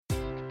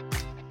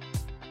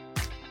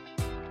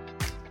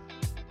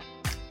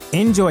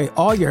Enjoy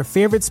all your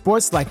favorite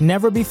sports like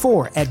never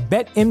before at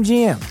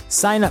BetMGM.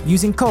 Sign up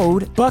using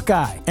code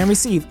Buckeye and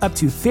receive up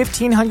to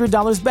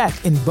 $1,500 back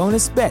in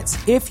bonus bets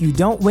if you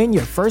don't win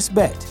your first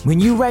bet. When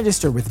you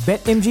register with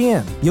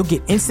BetMGM, you'll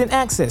get instant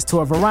access to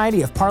a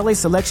variety of parlay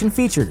selection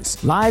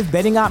features, live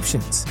betting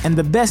options, and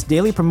the best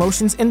daily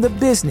promotions in the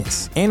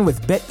business. And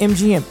with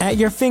BetMGM at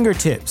your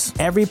fingertips,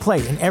 every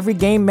play and every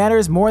game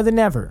matters more than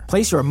ever.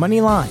 Place your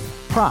money line,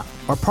 prop,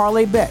 or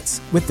parlay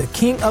bets with the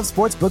king of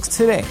sportsbooks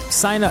today.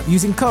 Sign up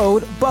using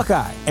code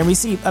Buckeye and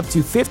receive up to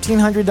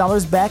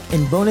 $1,500 back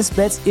in bonus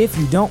bets if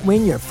you don't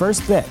win your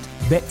first bet.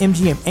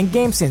 BetMGM and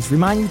GameSense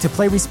remind you to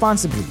play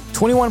responsibly.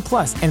 21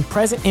 plus and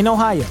present in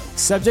Ohio,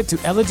 subject to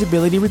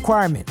eligibility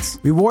requirements.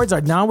 Rewards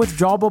are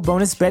non-withdrawable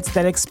bonus bets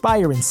that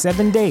expire in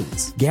 7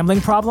 days. Gambling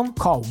problem?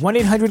 Call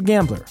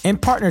 1-800-GAMBLER. In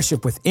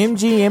partnership with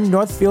MGM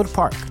Northfield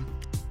Park.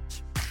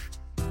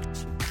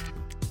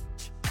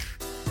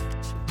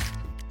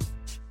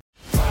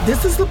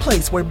 This is the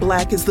place where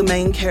Black is the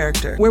main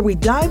character, where we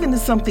dive into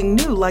something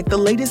new like the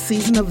latest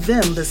season of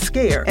Them, The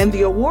Scare, and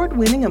the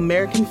award-winning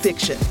American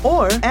Fiction.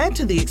 Or add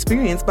to the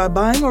experience by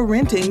buying or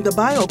renting the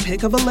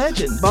biopic of a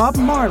legend, Bob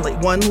Marley,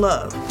 One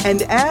Love.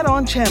 And add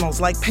on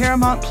channels like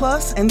Paramount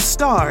Plus and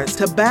Stars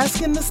to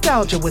bask in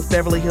nostalgia with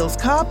Beverly Hills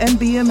Cop and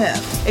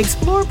BMF.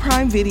 Explore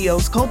Prime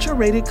Video's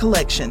culture-rated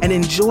collection and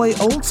enjoy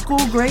old school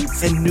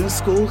greats and new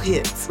school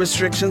hits.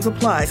 Restrictions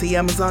apply. See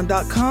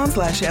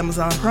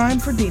Amazon.com/Amazon Prime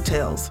for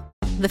details.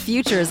 The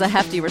future is a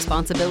hefty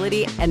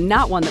responsibility and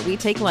not one that we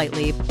take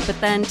lightly. But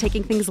then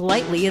taking things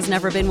lightly has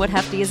never been what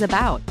Hefty is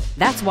about.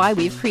 That's why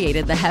we've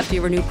created the Hefty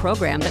Renew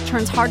program that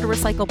turns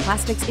hard-to-recycle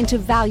plastics into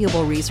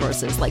valuable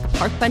resources like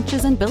park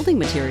benches and building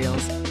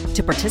materials.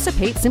 To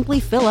participate, simply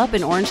fill up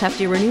an orange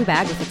Hefty Renew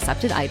bag with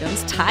accepted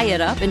items, tie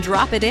it up, and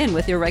drop it in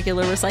with your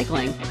regular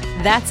recycling.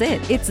 That's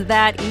it. It's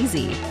that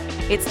easy.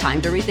 It's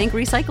time to rethink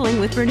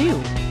recycling with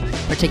Renew.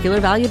 Particular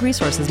valued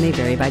resources may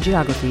vary by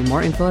geography.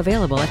 More info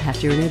available at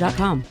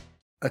heftyrenew.com.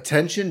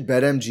 Attention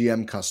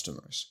BetMGM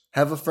customers.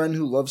 Have a friend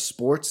who loves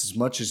sports as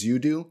much as you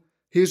do?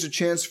 Here's a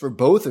chance for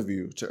both of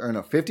you to earn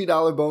a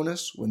 $50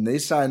 bonus when they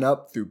sign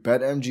up through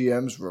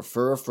BetMGM's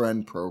Refer a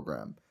Friend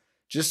program.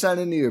 Just sign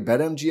into your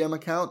BetMGM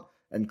account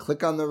and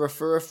click on the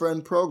Refer a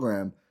Friend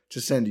program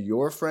to send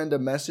your friend a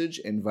message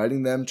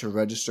inviting them to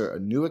register a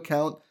new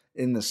account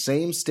in the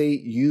same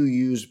state you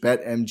use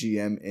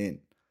BetMGM in.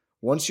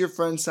 Once your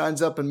friend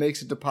signs up and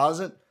makes a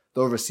deposit,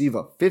 they'll receive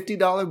a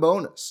 $50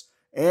 bonus.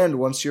 And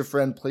once your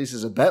friend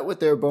places a bet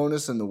with their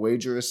bonus and the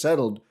wager is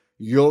settled,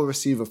 you'll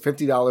receive a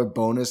 $50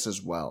 bonus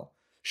as well.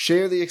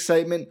 Share the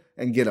excitement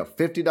and get a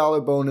 $50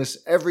 bonus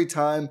every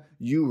time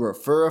you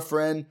refer a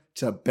friend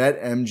to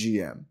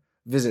BetMGM.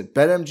 Visit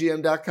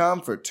BetMGM.com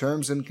for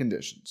terms and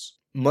conditions.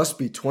 Must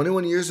be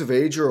 21 years of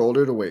age or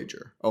older to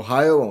wager.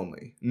 Ohio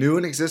only. New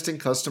and existing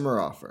customer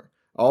offer.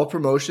 All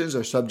promotions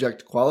are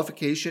subject to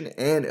qualification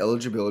and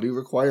eligibility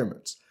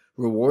requirements.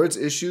 Rewards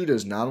issued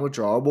as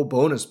non-withdrawable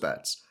bonus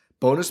bets.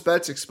 Bonus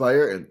bets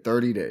expire in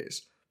 30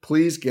 days.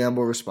 Please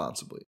gamble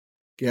responsibly.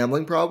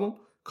 Gambling problem?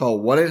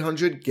 Call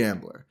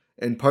 1-800-GAMBLER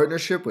in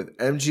partnership with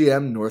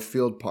MGM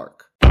Northfield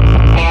Park.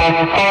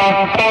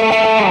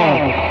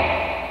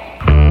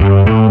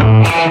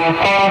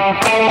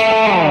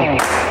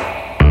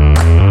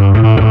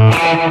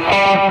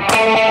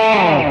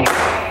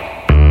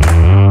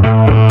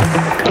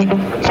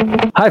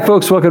 Hi,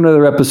 folks. Welcome to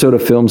another episode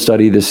of Film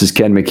Study. This is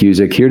Ken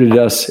McCusick here to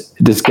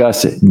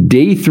discuss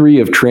day 3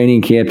 of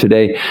training camp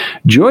today.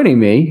 Joining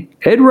me,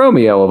 Ed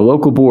Romeo of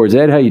Local Boards.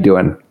 Ed, how you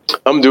doing?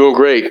 I'm doing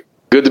great.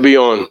 Good to be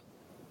on.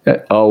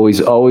 Always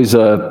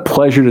a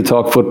pleasure to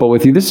talk football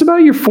with you. This is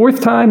about your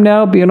 4th time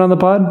now being on the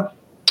pod?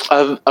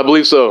 I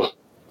believe so.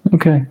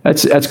 Okay,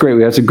 that's great.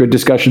 We had some good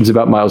discussions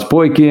about Miles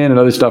Boykin and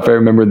other stuff I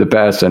remember in the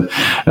past, and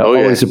I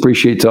always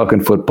appreciate talking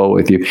football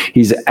with you.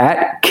 He's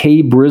at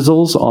K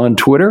Brizzles on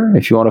Twitter,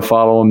 if you want to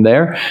follow him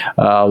there.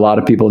 A lot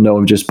of people know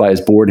him just by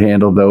his board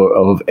handle, though,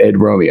 of Ed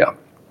Romeo.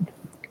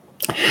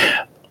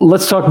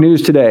 Let's talk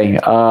news today.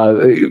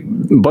 A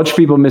bunch of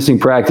people missing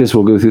practice.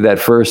 We'll go through that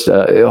first.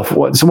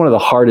 It's one of the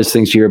hardest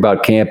things to hear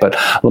about camp, but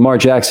Lamar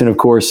Jackson, of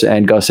course,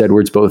 and Gus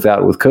Edwards both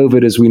out with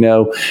COVID, as we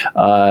know.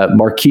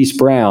 Marquise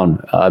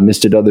Brown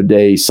missed another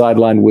day,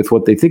 sidelined with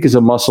what they think is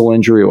a muscle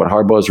injury. What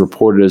Harbaugh has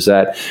reported is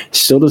that.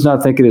 Still does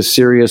not think it is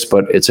serious,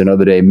 but it's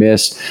another day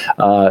missed.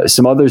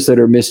 Some others that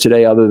are missed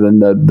today, other than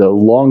the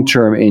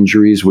long-term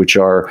injuries, which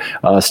are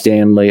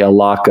Stanley,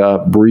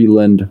 Alaka,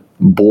 Breland,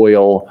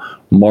 Boyle,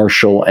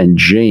 Marshall, and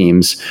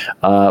James,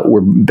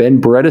 where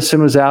Ben Bredesen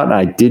was out, and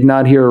I did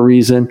not hear a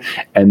reason.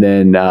 And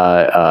then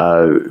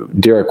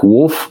Derek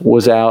Wolfe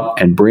was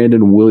out, and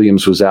Brandon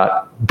Williams was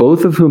out,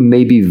 both of whom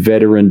may be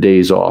veteran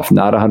days off.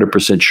 Not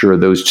 100% sure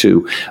of those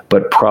two,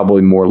 but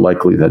probably more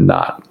likely than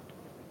not.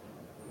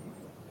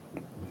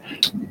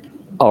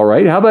 All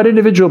right. How about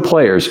individual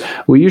players?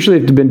 We usually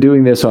have been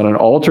doing this on an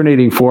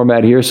alternating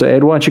format here. So,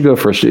 Ed, why don't you go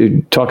first?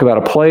 Talk about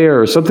a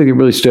player or something that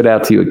really stood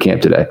out to you at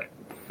camp today.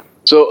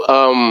 So,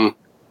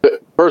 the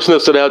person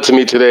that stood out to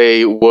me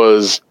today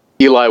was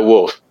Eli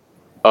Wolf.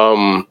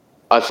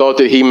 I thought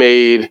that he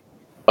made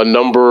a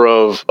number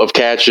of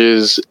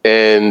catches,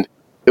 and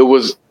I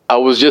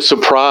was just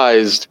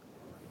surprised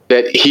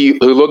that he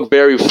looked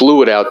very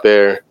fluid out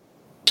there.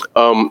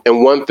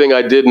 And one thing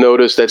I did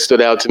notice that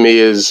stood out to me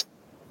is,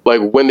 like,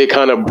 when they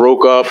kind of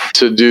broke up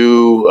to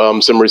do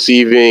some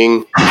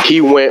receiving, he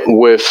went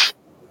with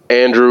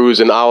Andrews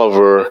and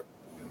Oliver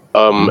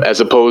as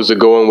opposed to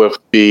going with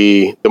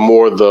the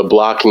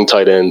blocking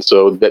tight end.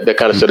 So that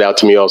kind of stood out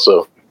to me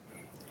also.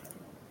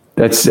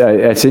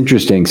 That's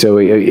interesting. So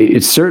it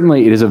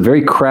is a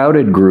very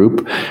crowded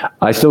group.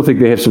 I still think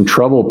they have some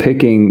trouble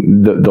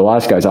picking the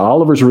last guys.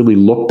 Oliver's really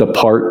looked the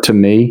part to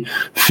me.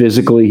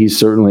 Physically, he's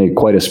certainly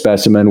quite a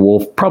specimen.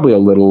 Wolf, probably a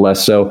little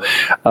less so.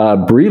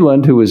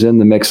 Breland, who was in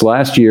the mix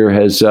last year,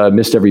 has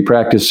missed every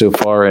practice so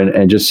far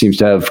and just seems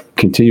to have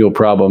continual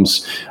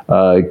problems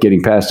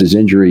getting past his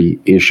injury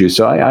issue.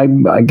 So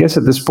I guess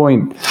at this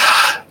point,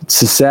 it's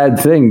a sad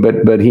thing,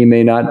 but he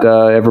may not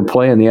ever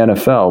play in the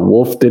NFL.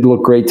 Wolf did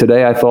look great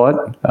today, I thought,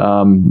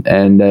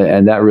 and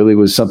that really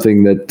was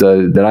something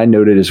that I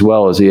noted as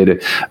well, as he had a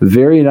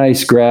very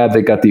nice grab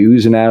that got the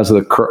oohs and ahs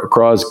of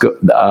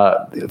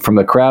from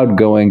the crowd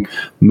going,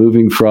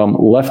 moving from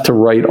left to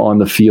right on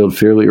the field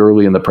fairly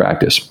early in the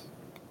practice.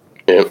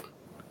 Yeah.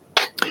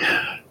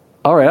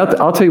 All right,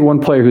 I'll tell you one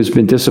player who's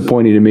been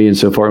disappointing to me and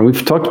so far, and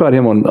we've talked about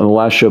him on the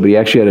last show, but he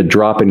actually had a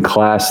drop in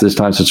class this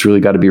time, so it's really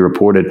got to be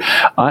reported.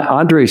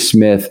 Andre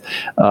Smith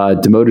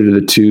demoted to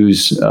the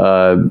twos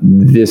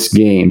this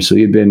game, so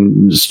he had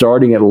been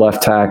starting at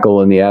left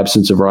tackle in the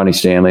absence of Ronnie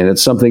Stanley, and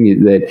that's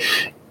something that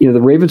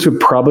the Ravens would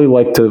probably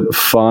like to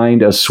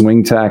find a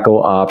swing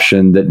tackle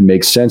option that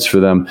makes sense for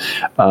them.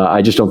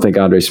 I just don't think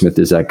Andre Smith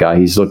is that guy.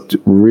 He's looked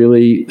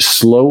really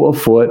slow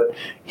of foot.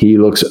 He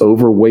looks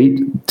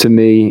overweight to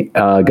me.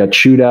 Got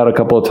chewed out a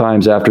couple of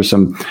times after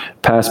some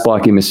pass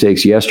blocking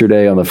mistakes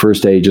yesterday. On the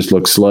first day, he just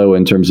looked slow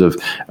in terms of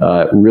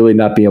really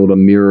not being able to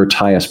mirror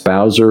Tyus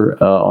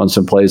Bowser on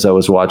some plays I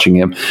was watching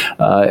him.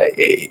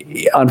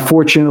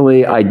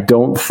 Unfortunately, I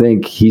don't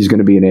think he's going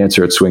to be an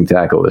answer at swing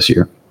tackle this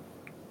year.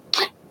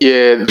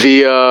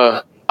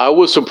 Yeah, I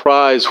was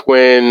surprised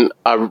when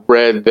I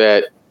read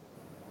that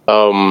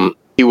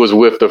he was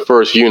with the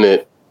first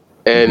unit,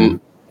 and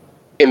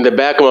in the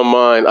back of my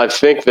mind, I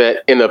think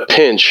that in a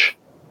pinch,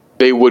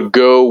 they would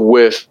go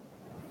with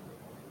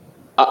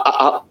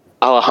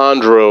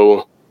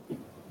Alejandro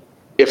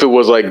if it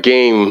was like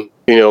game,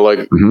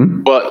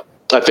 but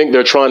I think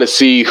they're trying to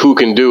see who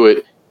can do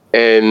it.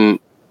 And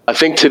I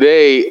think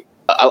today,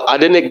 I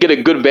didn't get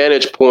a good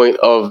vantage point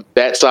of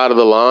that side of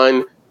the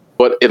line,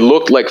 but it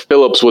looked like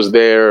Phillips was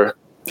there.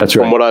 That's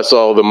right. From what I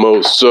saw the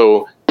most.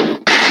 So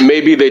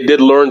maybe they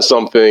did learn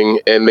something,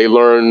 and they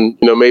learned,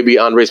 maybe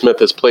Andre Smith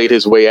has played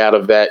his way out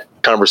of that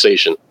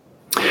conversation.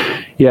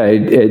 Yeah,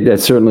 that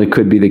certainly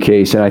could be the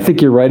case. And I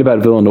think you're right about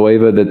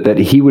Villanueva, that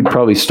he would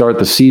probably start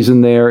the season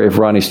there if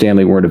Ronnie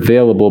Stanley weren't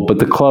available. But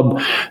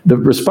the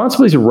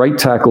responsibilities of right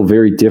tackle,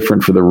 very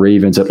different for the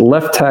Ravens. At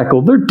left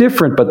tackle, they're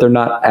different, but they're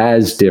not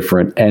as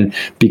different. And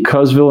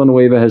because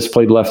Villanueva has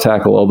played left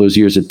tackle all those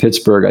years at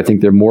Pittsburgh, I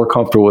think they're more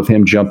comfortable with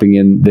him jumping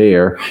in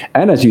there.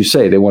 And as you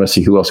say, they want to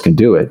see who else can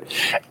do it.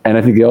 And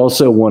I think they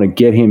also want to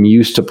get him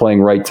used to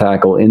playing right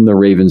tackle in the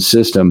Ravens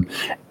system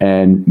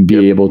and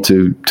be able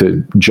to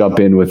jump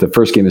in with the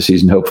first game of the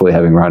season, hopefully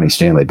having Ronnie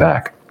Stanley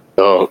back.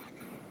 Oh,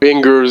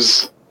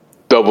 fingers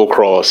double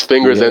cross,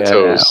 fingers and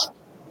toes.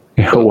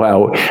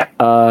 Wow.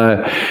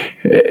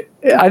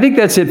 I think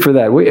that's it for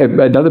that.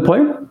 Another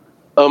player?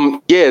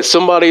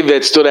 Somebody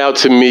that stood out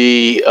to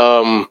me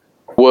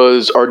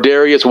was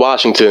Ardarius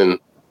Washington.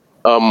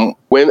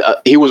 When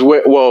he was,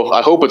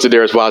 I hope it's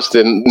Ardarius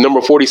Washington,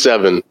 number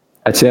 47.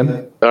 That's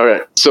him. All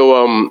right.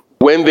 So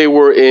when they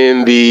were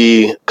in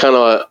the kind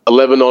of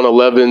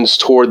 11-on-11s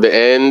toward the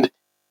end,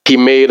 he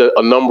made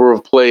a number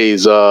of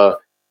plays. One,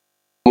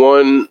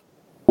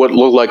 what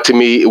looked like to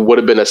me, it would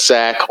have been a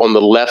sack on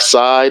the left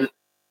side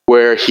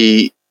where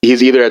he's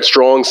either at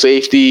strong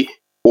safety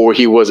or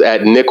he was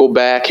at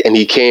nickelback, and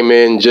he came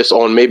in just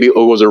on, maybe it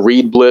was a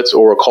read blitz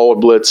or a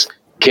called blitz,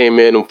 came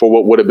in for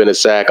what would have been a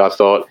sack, I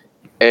thought.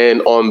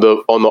 And on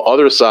the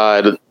other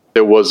side,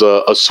 there was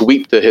a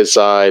sweep to his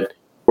side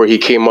where he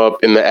came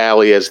up in the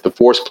alley as the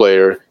force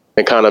player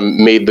and kind of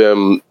made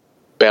them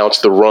bounce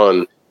the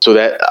run. So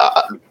that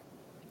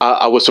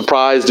I was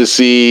surprised to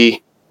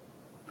see,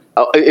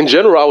 in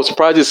general, I was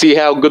surprised to see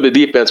how good the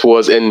defense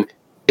was. And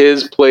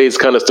his plays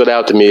kind of stood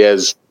out to me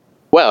as,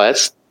 wow, at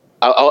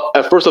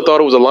first I thought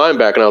it was a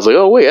linebacker, and I was like,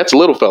 oh, wait, that's a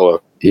little fella.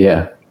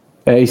 Yeah.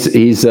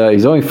 He's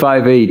only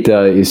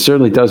 5'8". He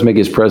certainly does make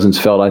his presence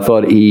felt. I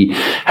thought he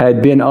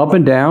had been up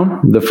and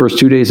down the first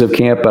 2 days of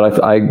camp,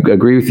 but I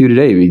agree with you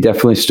today. He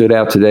definitely stood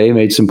out today,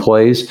 made some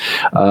plays,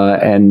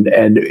 and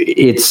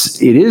it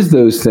is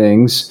those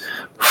things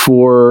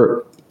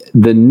for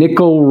the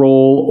nickel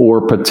role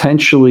or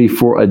potentially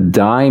for a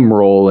dime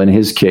role in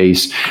his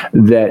case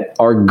that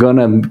are going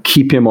to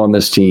keep him on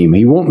this team.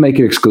 He won't make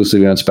it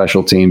exclusively on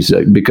special teams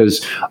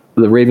because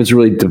the Ravens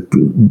really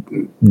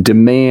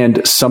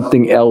demand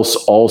something else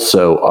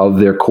also of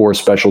their core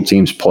special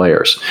teams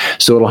players.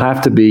 So it'll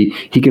have to be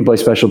he can play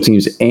special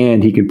teams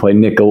and he can play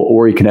nickel,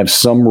 or he can have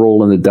some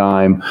role in the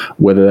dime,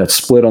 whether that's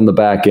split on the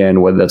back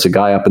end, whether that's a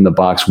guy up in the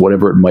box,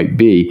 whatever it might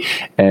be.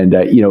 And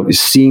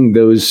seeing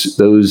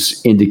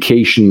those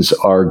indications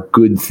are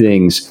good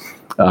things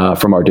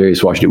from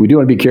Ar'Darius Washington. We do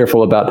want to be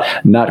careful about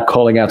not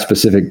calling out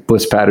specific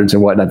blitz patterns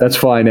and whatnot. That's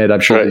fine, Ed. I'm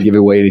sure I didn't give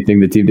away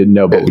anything the team didn't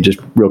know, but we're just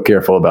real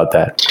careful about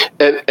that.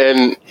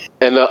 And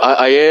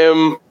I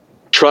am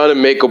trying to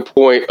make a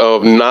point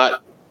of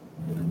not.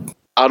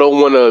 I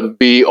don't want to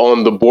be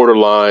on the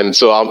borderline,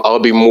 so I'll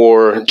be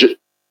more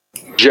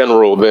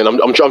general. Then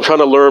I'm trying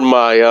to learn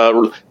my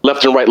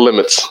left and right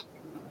limits.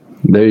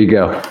 There you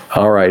go.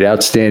 All right,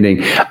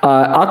 outstanding.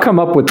 I'll come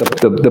up with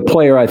the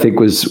player I think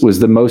was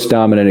the most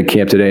dominant in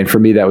camp today, and for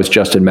me that was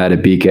Justin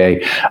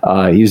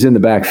Madubuike. He was in the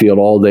backfield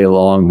all day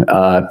long,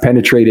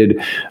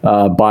 penetrated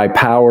by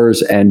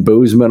Powers and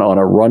Bozeman on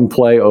a run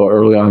play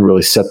early on,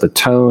 really set the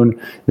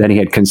tone. Then he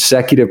had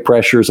consecutive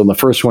pressures. On the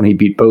first one, he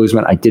beat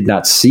Bozeman. I did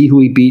not see who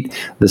he beat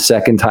the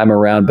second time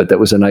around, but that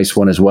was a nice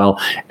one as well.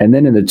 And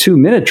then in the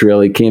 2-minute drill,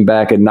 he came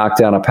back and knocked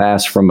down a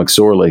pass from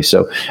McSorley.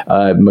 So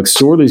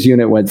McSorley's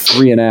unit went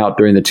 3 and out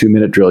during the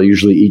 2-minute drill.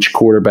 Usually each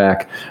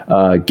quarterback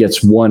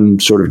gets one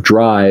sort of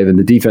drive, and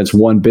the defense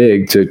won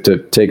big to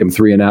take them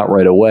 3 and out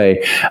right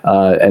away.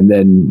 And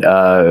then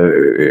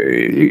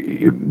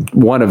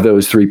one of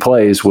those 3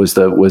 plays was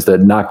the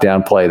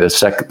knockdown play, the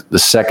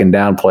second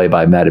down play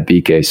by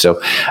Madubuike. So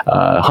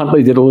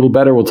Huntley did a little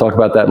better. We'll talk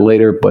about that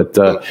later, but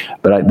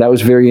that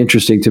was very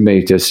interesting to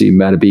me to see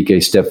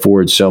Madubuike step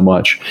forward so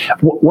much.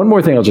 One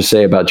more thing I'll just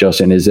say about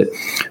Justin is that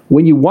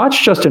when you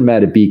watch Justin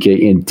Madubuike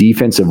in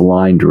defensive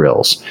line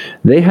drills,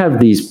 they have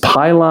these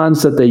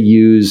pylons that they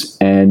use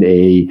and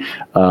a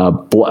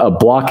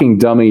blocking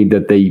dummy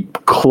that they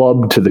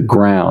club to the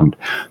ground.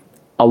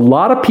 A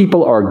lot of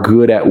people are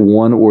good at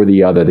one or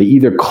the other. They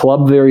either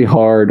club very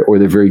hard or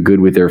they're very good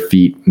with their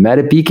feet.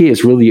 Madubuike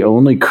is really the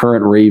only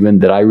current Raven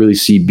that I really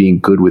see being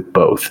good with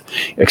both.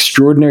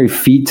 Extraordinary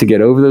feet to get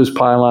over those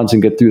pylons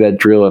and get through that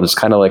drill, and it's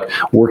kind of like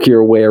work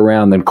your way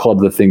around, then club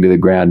the thing to the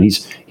ground.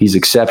 He's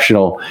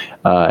exceptional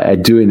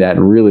at doing that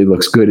and really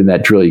looks good in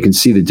that drill. You can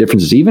see the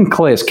differences. Even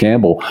Calais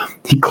Campbell,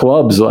 he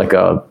clubs like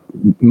a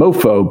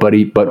mofo, but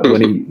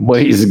when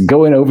he's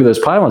going over those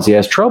pylons, he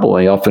has trouble.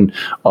 He often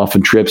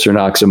trips or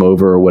knocks him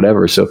over or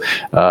whatever. So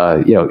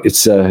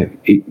it's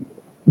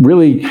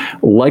really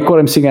like what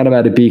I'm seeing out of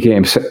Madubuike.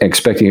 I'm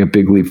expecting a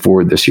big leap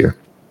forward this year.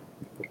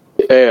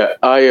 Yeah,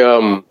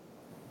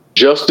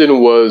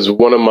 Justin was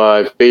one of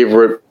my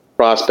favorite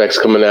prospects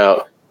coming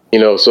out.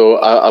 So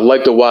I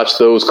like to watch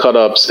those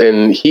cut-ups,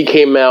 and he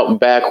came out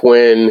back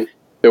when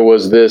there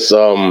was this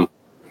a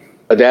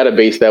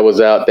database that was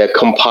out that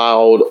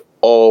compiled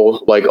all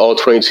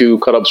 22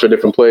 cut-ups for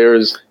different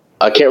players.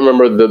 I can't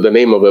remember the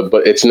name of it,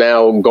 but it's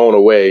now gone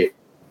away.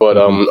 But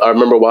I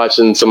remember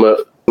watching some of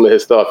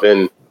his stuff,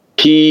 and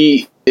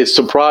he is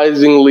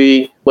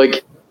surprisingly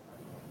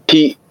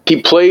he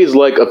plays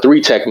like a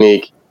 3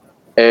 technique,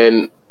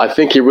 and I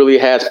think he really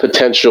has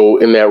potential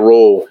in that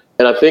role.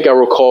 And I think I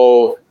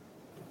recall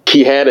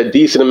he had a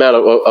decent amount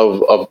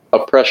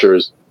of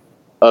pressures.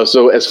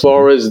 So as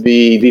far as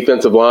the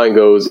defensive line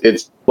goes,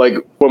 it's like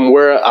from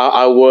where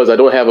I was, I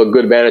don't have a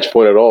good vantage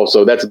point at all.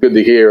 So that's good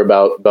to hear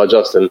about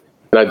Justin.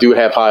 And I do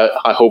have high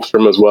hopes for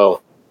him as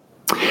well.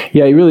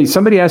 Yeah,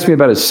 somebody asked me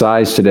about his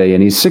size today,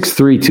 and he's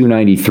 6'3",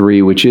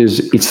 293, which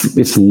is,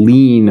 it's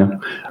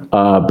lean,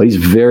 but he's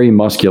very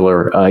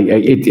muscular.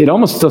 It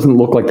almost doesn't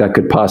look like that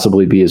could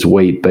possibly be his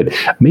weight, but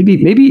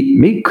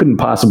maybe couldn't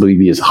possibly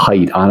be his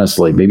height,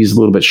 honestly. Maybe he's a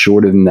little bit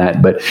shorter than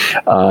that, but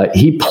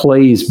he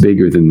plays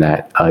bigger than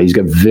that. He's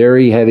got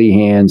very heavy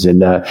hands,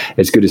 and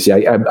it's good to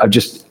see.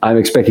 I'm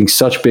expecting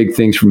such big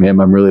things from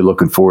him. I'm really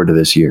looking forward to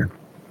this year.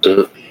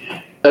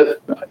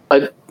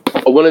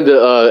 I wanted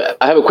to.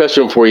 I have a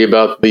question for you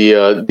about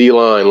the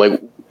D-line.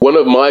 Like, one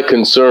of my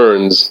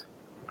concerns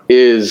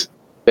is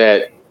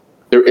that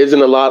there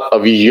isn't a lot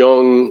of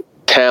young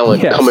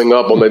talent coming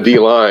up on the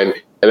D-line,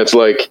 and it's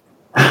like,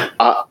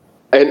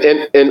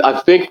 and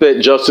I think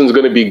that Justin's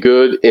going to be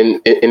good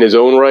in his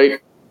own right,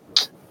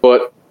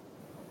 but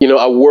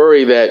I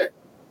worry that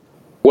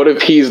what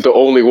if he's the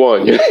only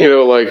one?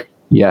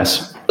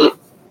 Yes.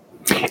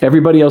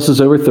 Everybody else is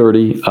over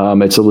 30.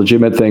 It's a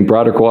legitimate thing.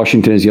 Broderick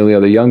Washington is the only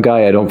other young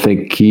guy. I don't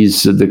think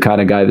he's the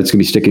kind of guy that's going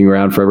to be sticking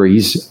around forever.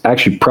 He's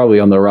actually probably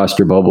on the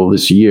roster bubble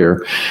this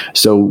year,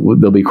 so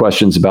there'll be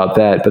questions about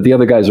that. But the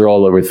other guys are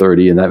all over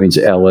 30, and that means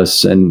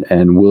Ellis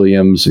and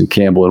Williams and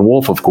Campbell and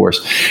Wolf, of course.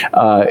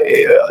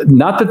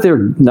 Not that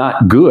they're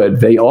not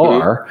good. They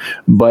are,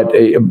 but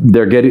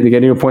they're getting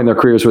to a point in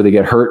their careers where they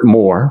get hurt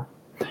more.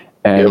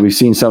 And we've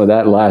seen some of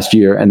that last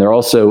year. And they're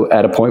also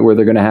at a point where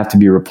they're going to have to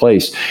be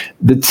replaced.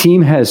 The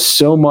team has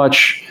so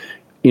much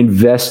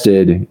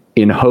invested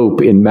in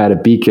hope in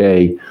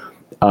Madubuike.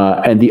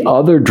 And the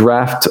other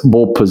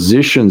draftable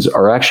positions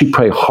are actually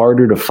probably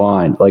harder to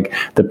find. Like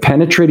the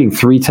penetrating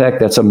 3-tech,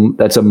 that's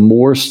a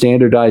more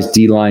standardized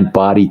D-line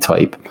body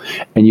type.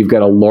 And you've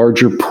got a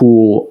larger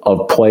pool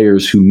of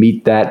players who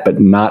meet that, but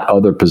not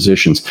other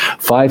positions.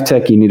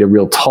 5-tech, you need a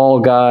real tall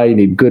guy, you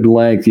need good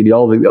length, you need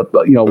all the,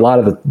 a lot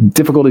of the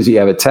difficulties you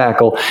have at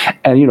tackle.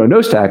 And,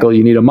 nose tackle,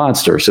 you need a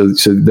monster. So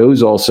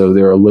those also,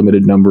 there are a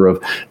limited number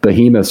of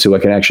behemoths who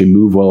can actually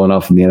move well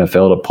enough in the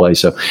NFL to play.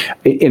 So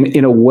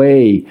in a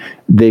way,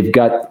 they've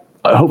got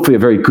hopefully a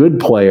very good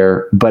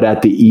player, but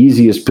at the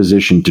easiest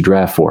position to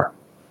draft for.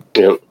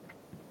 Yeah.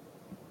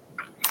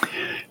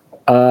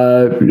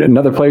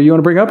 Another player you want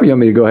to bring up, or you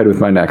want me to go ahead with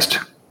my next?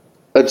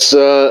 It's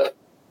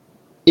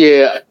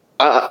yeah.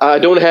 I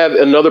don't have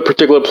another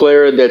particular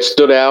player that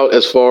stood out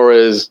as far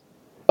as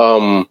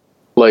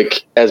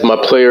as my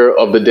player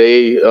of the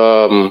day.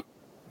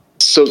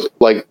 So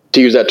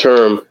to use that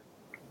term,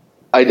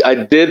 I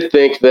did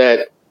think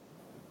that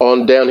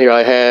on down here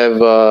I have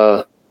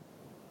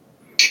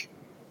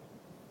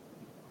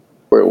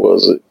where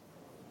was it?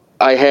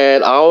 I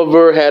had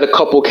Oliver had a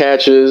couple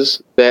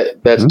catches that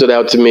stood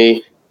out to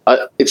me.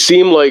 It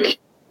seems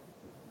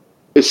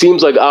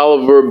like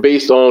Oliver,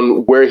 based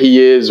on where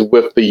he is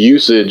with the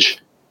usage,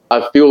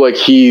 I feel like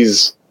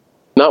he's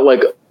not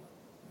like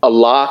a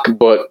lock,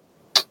 but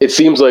it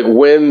seems like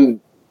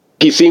when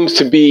he seems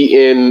to be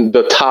in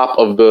the top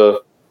of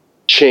the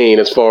chain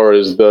as far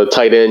as the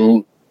tight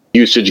end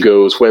usage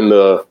goes when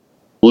the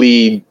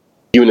lead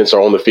units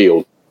are on the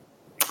field.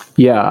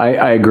 Yeah,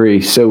 I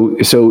agree. So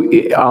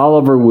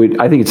Oliver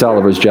I think it's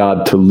Oliver's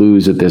job to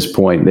lose at this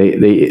point.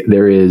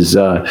 There is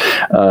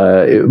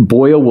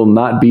Boyle will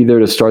not be there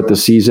to start the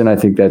season. I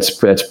think that's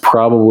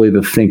probably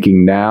the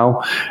thinking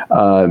now.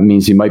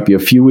 Means he might be a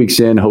few weeks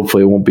in.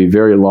 Hopefully it won't be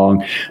very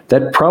long.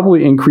 That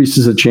probably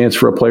increases the chance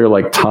for a player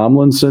like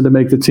Tomlinson to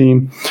make the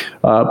team.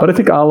 But I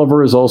think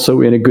Oliver is also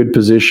in a good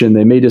position.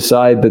 They may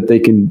decide that they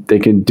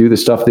can do the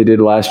stuff they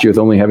did last year with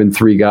only having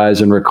 3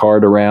 guys and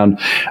Ricard around.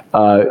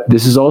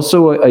 This is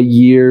also a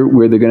year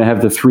where they're going to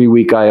have the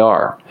 3-week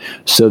IR.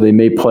 So they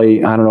may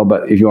play, I don't know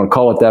about if you want to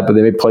call it that, but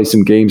they may play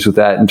some games with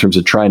that in terms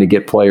of trying to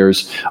get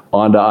players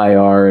onto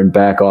IR and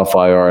back off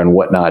IR and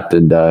whatnot.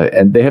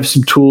 And they have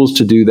some tools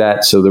to do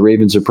that. So the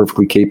Ravens are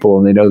perfectly capable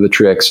and they know the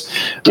tricks.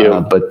 Yeah.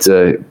 But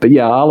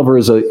yeah, Oliver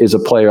is a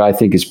player I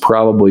think is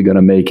probably going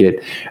to make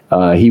it.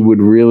 He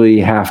would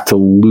really have to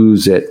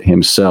lose it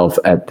himself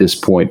at this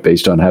point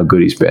based on how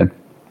good he's been.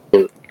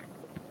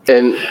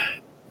 And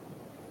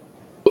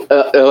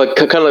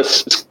kind of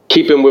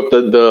keeping with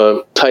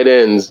the tight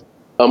ends,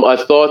 I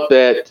thought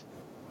that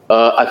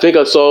I think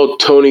I saw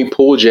Tony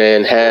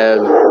Poljan have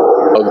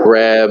a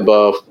grab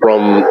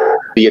from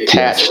the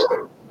attached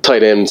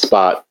tight end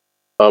spot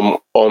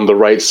on the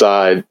right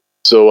side.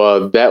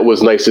 So that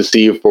was nice to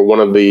see for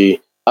one of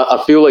the.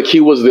 I feel like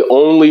he was the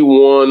only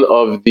one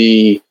of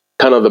the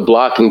kind of the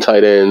blocking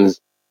tight ends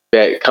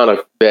that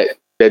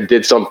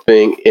did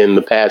something in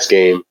the pass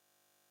game.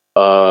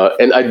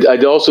 And I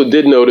also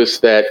did notice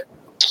that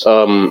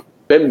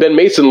Ben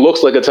Mason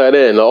looks like a tight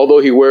end. Although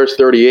he wears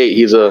 38,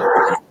 he's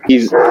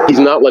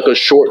not like a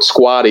short,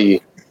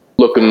 squatty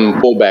looking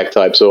fullback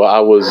type. So I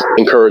was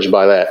encouraged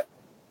by that.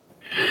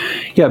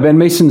 Yeah, Ben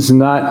Mason's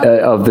not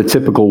of the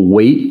typical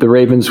weight the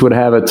Ravens would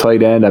have at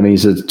tight end. I mean,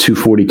 he's a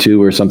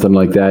 242 or something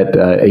like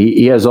that.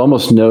 He has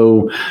almost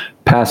no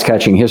pass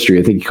catching history.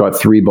 I think he caught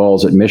 3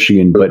 balls at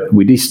Michigan, but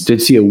we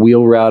did see a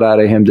wheel route out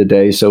of him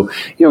today. So,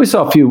 we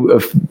saw a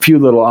few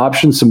little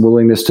options, some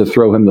willingness to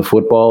throw him the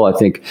football. I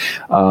think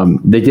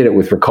they did it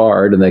with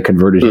Ricard, and they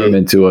converted him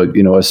into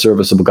a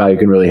serviceable guy who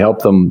can really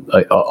help them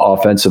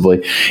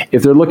offensively.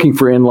 If they're looking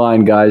for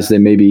inline guys, they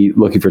may be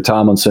looking for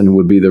Tomlinson, who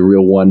would be the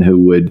real one who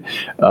would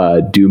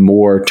do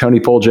more. Tony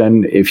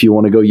Poljan, if you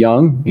want to go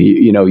young,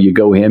 you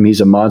go him.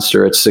 He's a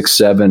monster at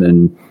 6'7"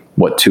 and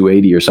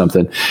 280 or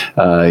something.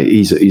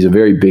 He's a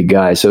very big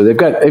guy. So they've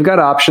got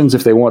options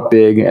if they want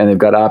big, and they've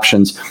got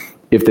options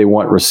if they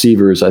want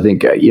receivers. I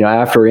think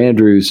after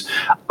Andrews,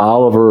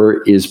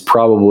 Oliver is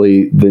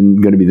probably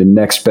going to be the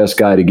next best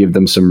guy to give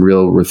them some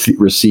real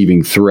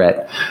receiving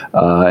threat.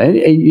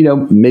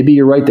 And maybe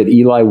you're right that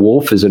Eli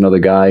Wolf is another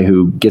guy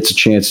who gets a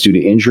chance due to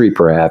injury,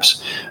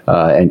 perhaps,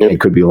 and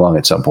could be along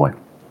at some point.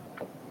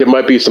 There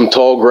might be some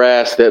tall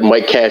grass that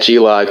might catch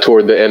Eli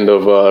toward the end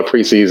of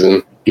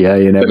preseason. Yeah,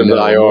 you never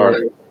know.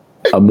 IR.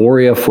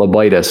 Amoria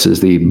phlebitis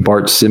is the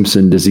Bart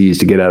Simpson disease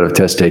to get out of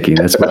test taking.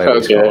 That's what I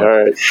always call it.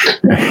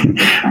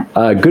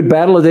 All right. Good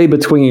battle today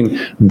between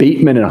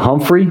Bateman and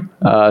Humphrey.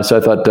 So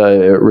I thought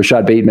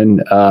Rashad Bateman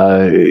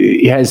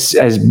has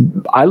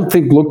I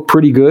think looked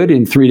pretty good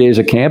in 3 days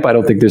of camp. I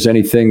don't think there's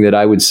anything that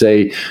I would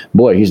say,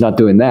 boy, he's not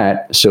doing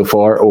that so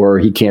far, or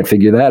he can't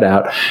figure that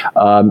out.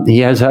 He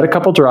has had a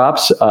couple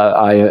drops.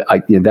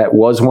 That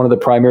was one of the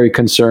primary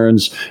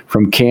concerns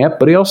from camp,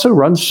 but he also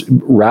runs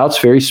routes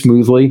very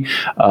smoothly.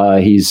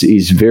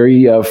 He's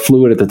very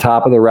fluid at the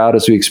top of the route,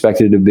 as we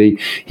expected to be.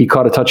 He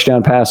caught a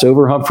touchdown pass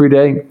over Humphrey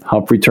Day.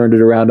 Humphrey turned it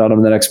around on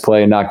him the next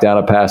play and knocked down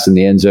a pass in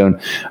the end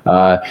zone.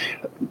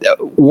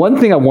 One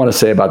thing I want to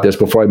say about this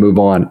before I move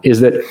on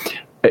is that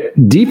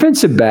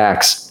defensive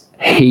backs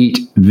hate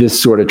this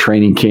sort of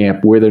training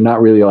camp where they're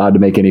not really allowed to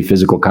make any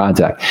physical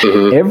contact.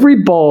 Mm-hmm.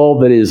 Every ball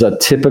that is a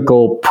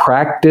typical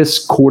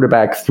practice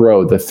quarterback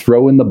throw, the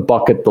throw in the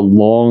bucket, the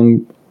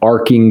long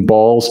arcing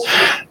balls,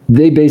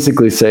 they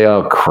basically say,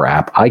 oh,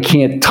 crap, I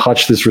can't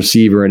touch this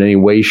receiver in any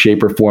way,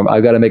 shape, or form.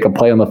 I've got to make a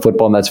play on the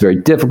football, and that's very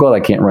difficult. I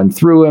can't run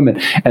through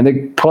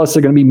him. Plus,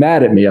 they're going to be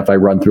mad at me if I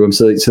run through him.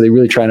 So they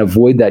really try and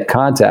avoid that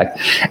contact.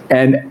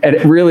 And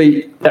it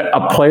really,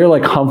 a player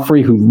like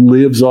Humphrey, who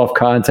lives off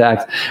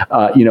contact,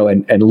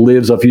 and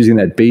lives off using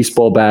that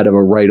baseball bat of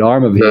a right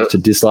arm of his to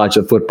dislodge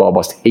the football,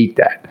 must hate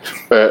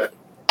that.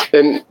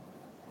 And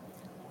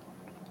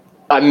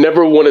I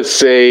never want to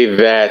say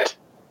that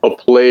a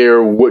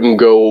player wouldn't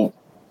go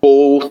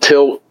full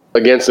tilt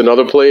against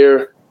another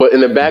player, but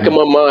in the back of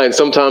my mind,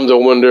 sometimes I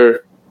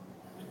wonder,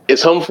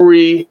 is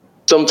Humphrey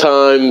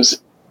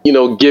sometimes,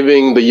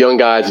 giving the young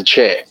guys a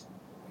chance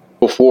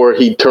before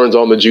he turns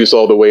on the juice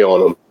all the way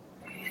on them?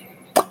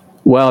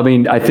 Well, I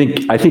mean, I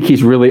think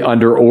he's really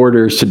under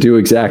orders to do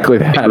exactly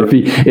that.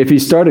 If he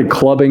started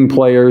clubbing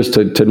players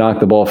to knock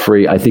the ball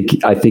free, I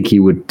think he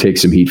would take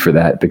some heat for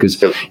that,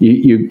 because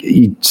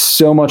you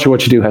so much of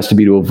what you do has to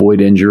be to avoid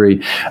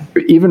injury.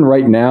 Even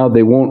right now,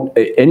 they won't,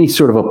 any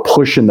sort of a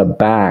push in the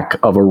back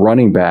of a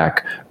running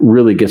back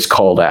really gets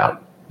called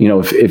out.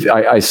 If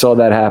I saw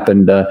that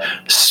happen,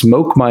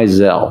 Smoke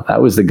Mizell,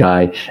 that was the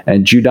guy,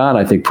 and Judon,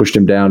 I think, pushed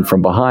him down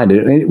from behind.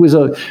 It was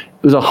a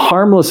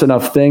harmless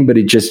enough thing, but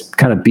he just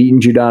kind of beaten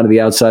Judon to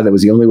the outside. That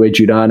was the only way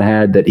Judon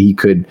had that he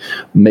could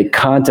make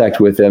contact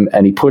with him,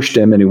 and he pushed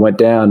him, and he went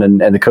down, and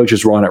the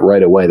coaches were on it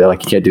right away. They're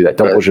like, you can't do that.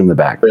 Don't push him in the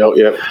back.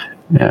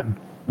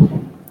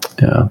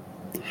 Yeah.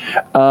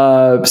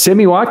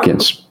 Sammy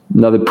Watkins,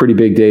 another pretty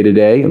big day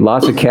today.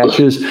 Lots of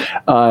catches.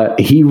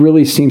 He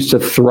really seems to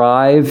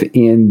thrive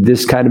in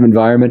this kind of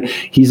environment.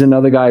 He's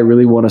another guy I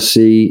really want to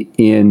see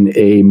in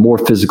a more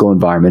physical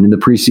environment, in the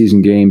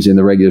preseason games, in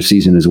the regular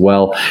season as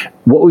well.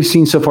 What we've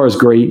seen so far is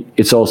great.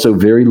 It's also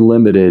very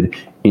limited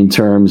in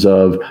terms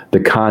of the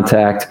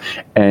contact.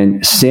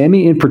 And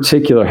Sammy in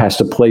particular has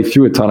to play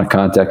through a ton of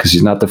contact because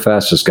he's not the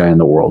fastest guy in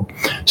the world.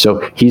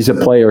 So he's a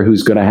player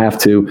who's going to have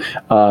to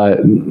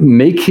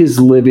make his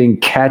living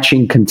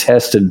catching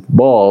contested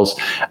balls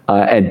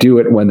and do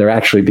it when they're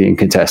actually being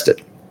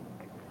contested.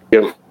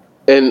 Yeah.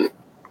 And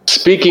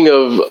speaking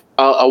of,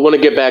 I want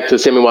to get back to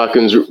Sammy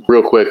Watkins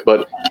real quick,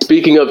 but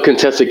speaking of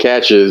contested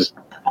catches,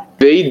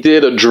 they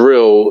did a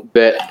drill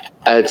that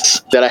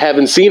I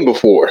haven't seen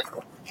before.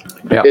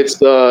 Yeah. It's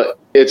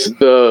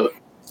the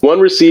one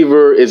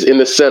receiver is in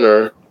the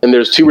center, and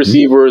there's two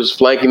receivers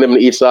flanking them on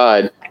each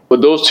side.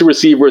 But those two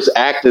receivers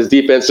act as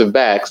defensive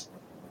backs,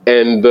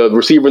 and the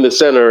receiver in the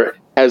center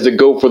has to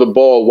go for the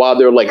ball while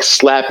they're like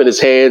slapping his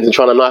hands and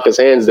trying to knock his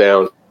hands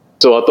down.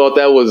 So I thought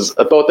that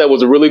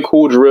was a really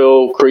cool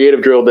drill,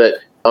 creative drill that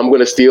I'm going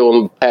to steal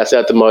and pass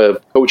out to my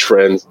coach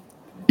friends.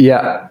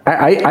 Yeah,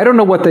 I don't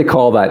know what they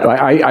call that.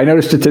 I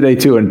noticed it today,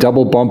 too, and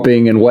double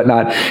bumping and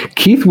whatnot.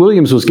 Keith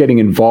Williams was getting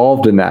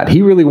involved in that.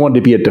 He really wanted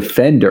to be a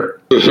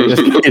defender.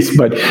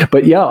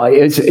 But yeah,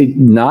 it's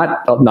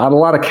not a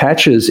lot of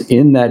catches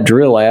in that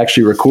drill. I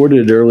actually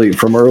recorded it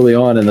early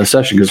on in the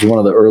session because one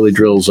of the early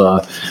drills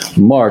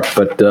marked.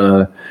 But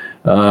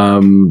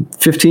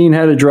 15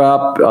 had a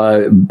drop.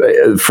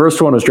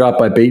 First one was dropped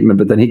by Bateman,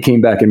 but then he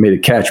came back and made a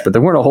catch. But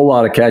there weren't a whole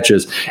lot of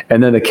catches.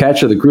 And then the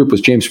catch of the group was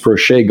James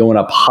Prochet going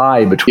up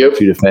high between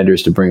two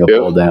defenders to bring a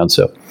ball down.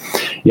 So,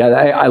 yeah,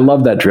 I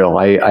love that drill.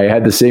 I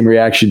had the same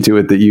reaction to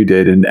it that you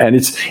did, and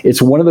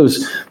it's one of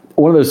those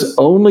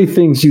only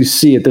things you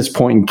see at this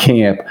point in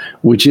camp,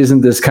 which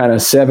isn't this kind of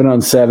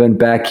 7-on-7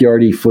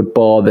 backyardy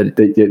football that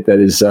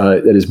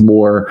is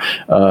more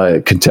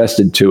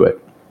contested to it.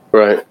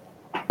 Right.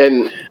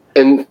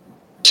 And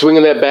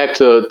swinging that back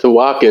to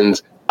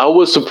Watkins, I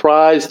was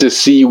surprised to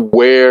see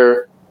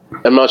where,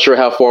 I'm not sure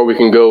how far we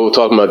can go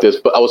talking about this,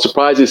 but I was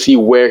surprised to see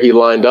where he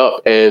lined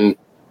up. And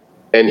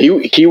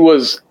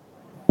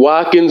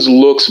Watkins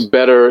looks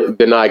better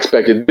than I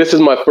expected. This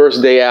is my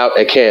first day out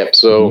at camp,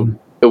 so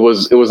it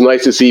was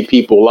nice to see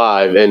people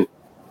live. And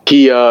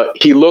he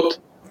looked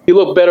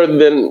better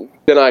than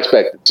I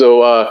expected.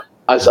 So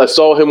I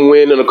saw him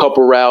win in a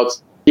couple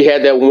routes. He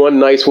had that one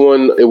nice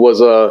one. It was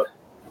a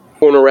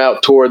corner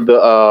out toward the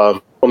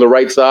on the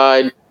right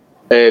side,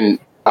 and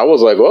I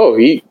was like, "Oh,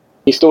 he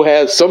still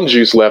has some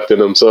juice left in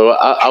him." So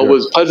I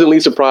was pleasantly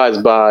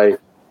surprised by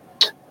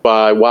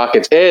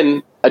Watkins.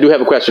 And I do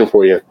have a question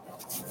for you.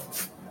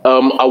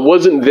 I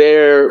wasn't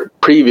there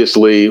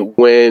previously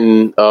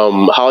when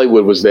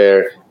Hollywood was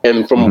there,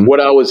 and from what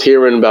I was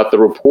hearing about the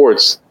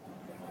reports,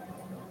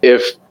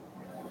 if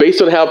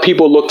based on how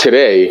people look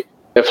today,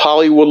 if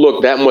Hollywood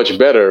looked that much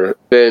better,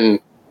 then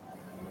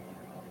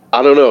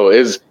I don't know.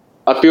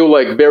 I feel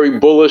like very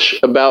bullish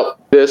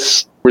about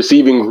this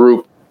receiving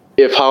group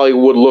if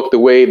Hollywood looked the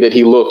way that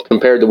he looked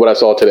compared to what I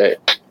saw today.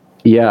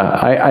 Yeah,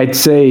 I'd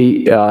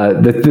say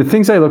the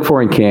things I look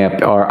for in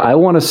camp are I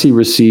want to see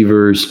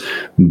receivers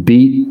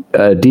beat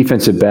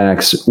defensive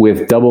backs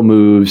with double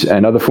moves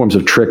and other forms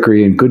of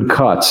trickery and good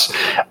cuts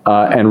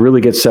and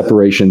really get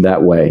separation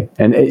that way.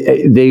 And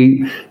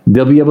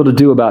they'll be able to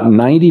do about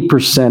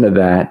 90% of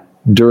that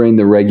during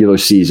the regular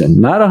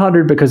season. Not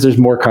 100 because there's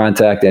more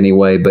contact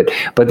anyway, but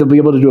they'll be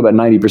able to do about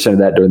 90% of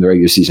that during the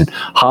regular season.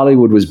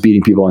 Hollywood was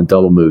beating people on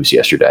double moves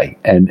yesterday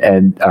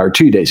or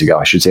 2 days ago,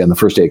 I should say, on the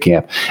first day of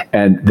camp.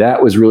 And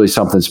that was really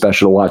something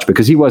special to watch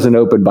because he wasn't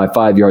open by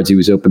 5 yards. He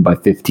was open by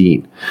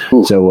 15.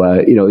 Ooh.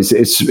 So,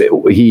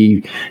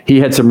 he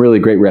had some really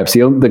great reps.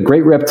 The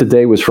great rep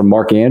today was from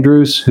Mark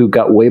Andrews, who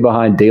got way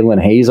behind Dalen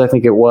Hayes, I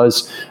think it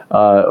was,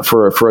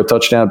 for a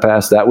touchdown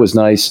pass. That was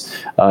nice.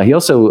 He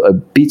also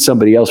beat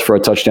somebody else for a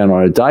touchdown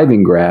on a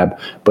diving grab,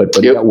 but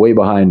yep, got way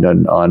behind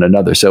on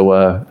another.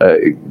 So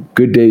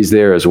good days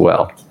there as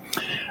well.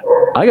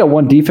 I got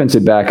one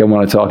defensive back I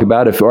want to talk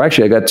about.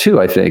 I got two,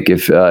 I think,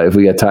 if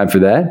we got time for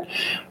that.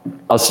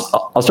 I'll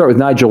start with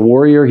Nigel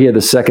Warrior. He had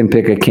the second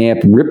pick of camp,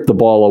 ripped the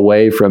ball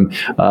away from,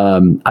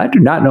 I do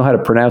not know how to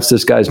pronounce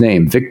this guy's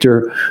name,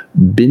 Victor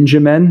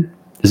Benjamin.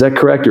 Is that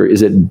correct, or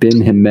is it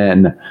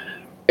Benjamin?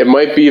 It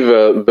might be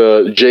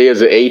the J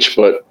as an H,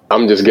 but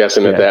I'm just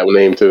guessing at that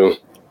name too.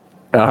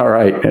 All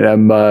right, and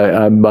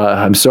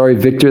I'm sorry,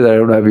 Victor, that I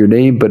don't have your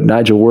name, but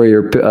Nigel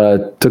Warrior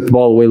took the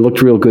ball away,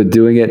 looked real good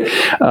doing it.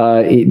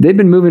 They've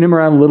been moving him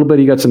around a little bit.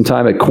 He got some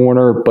time at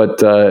corner,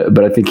 but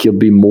I think he'll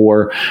be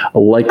more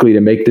likely to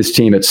make this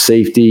team at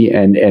safety.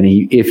 And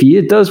if he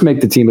does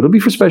make the team, it'll be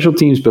for special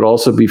teams, but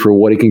also be for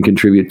what he can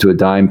contribute to a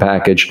dime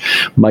package.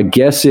 My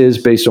guess is,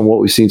 based on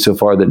what we've seen so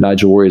far, that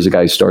Nigel Warrior is a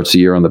guy who starts the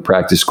year on the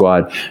practice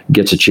squad,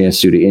 gets a chance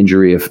due to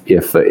injury,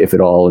 if at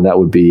all, and that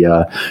would be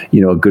a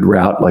good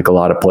route like a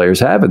lot of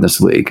players have in this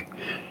league.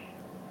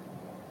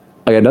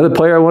 I got another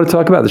player I want to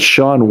talk about, that's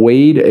Shaun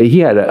Wade. He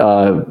had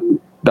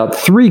about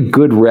 3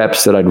 good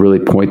reps that I'd really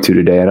point to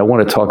today, and I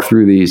want to talk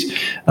through these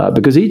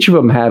because each of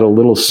them had a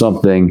little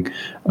something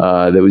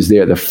that was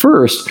there. The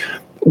first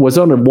was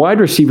on a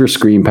wide receiver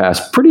screen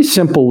pass. Pretty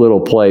simple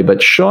little play,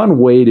 but Shaun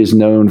Wade is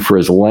known for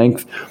his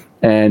length.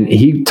 And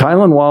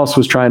Tylan Wallace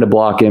was trying to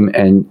block him,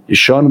 and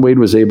Shaun Wade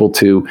was able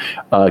to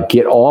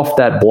get off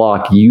that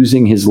block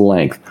using his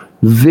length.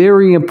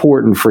 Very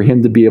important for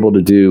him to be able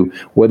to do,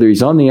 whether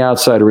he's on the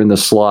outside or in the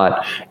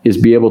slot, is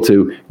be able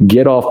to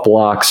get off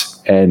blocks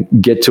and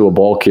get to a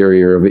ball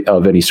carrier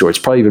of any sort. It's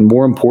probably even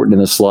more important in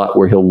the slot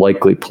where he'll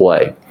likely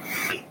play.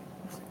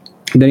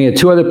 Then he had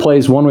 2 other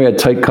plays. One, we had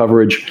tight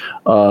coverage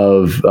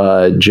of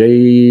number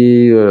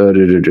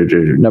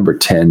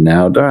 10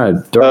 now.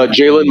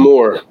 Jalen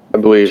Moore, I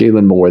believe.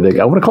 Jalen Moore.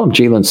 I want to call him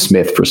Jalen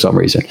Smith for some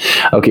reason.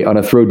 Okay, on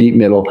a throw deep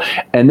middle.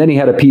 And then he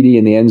had a PD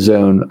in the end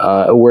zone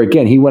where,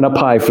 again, he went up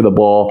high for the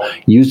ball,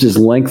 used his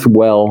length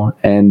well,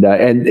 and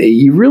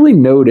you really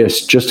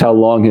notice just how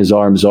long his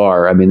arms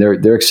are. I mean,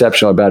 they're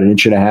exceptional, about 1.5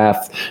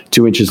 inches,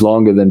 2 inches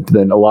longer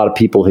than a lot of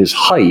people his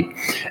height.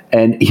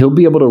 And he'll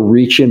be able to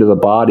reach into the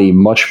body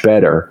much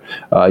better.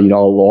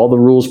 All the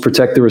rules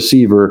protect the receiver,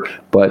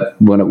 but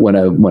when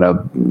a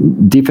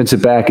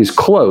defensive back is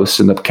close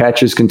and the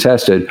catch is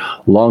contested,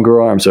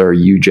 longer arms are a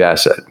huge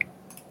asset.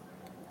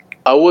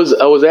 I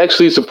was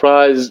actually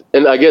surprised,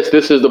 and I guess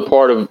this is the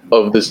part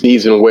of the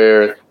season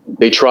where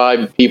they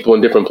tried people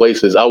in different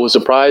places. I was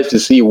surprised to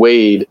see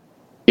Wade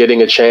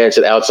getting a chance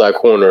at outside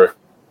corner,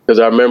 because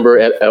I remember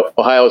at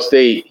Ohio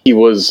State he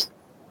was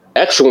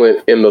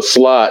excellent in the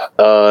slot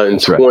in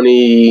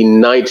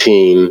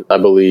 2019, I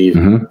believe.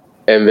 Mm-hmm.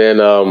 And then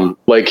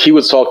he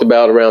was talked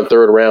about around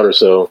 3rd round or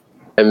so.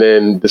 And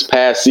then this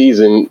past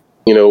season,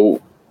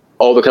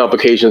 all the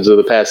complications of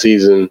the past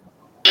season,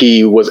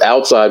 he was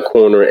outside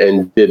corner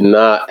and did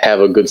not have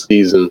a good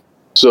season.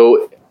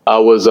 So I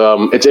was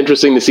it's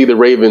interesting to see the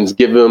Ravens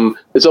give him,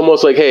 it's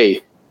almost like,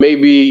 hey,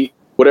 maybe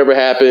whatever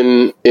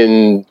happened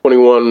in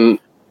 21,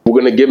 we're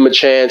going to give him a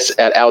chance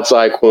at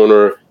outside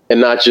corner and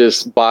not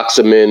just box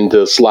him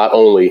into slot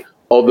only,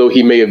 although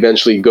he may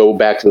eventually go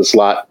back to the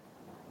slot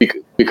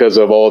because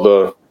of all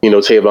the,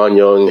 Tavon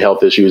Young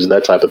health issues and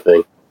that type of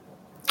thing.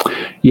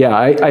 Yeah,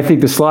 I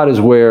think the slot is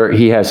where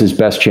he has his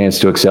best chance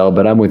to excel,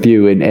 but I'm with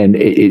you. And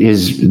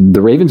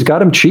the Ravens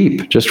got him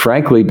cheap, just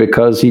frankly,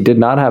 because he did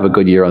not have a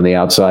good year on the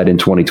outside in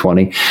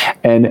 2020.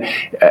 And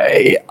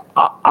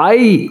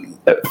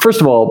first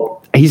of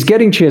all, he's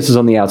getting chances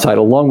on the outside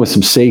along with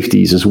some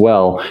safeties as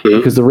well,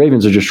 because the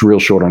Ravens are just real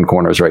short on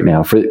corners right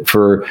now.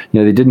 For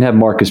they didn't have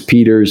Marcus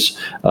Peters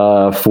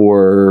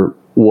for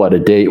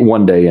one day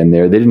in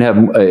there. They didn't have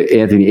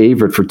Anthony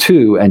Averett for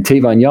 2, and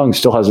Tavon Young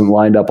still hasn't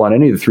lined up on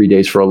any of the 3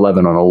 days for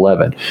 11 on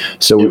 11.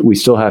 So we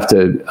still have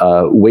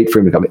to wait for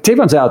him to come.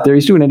 Tavon's out there.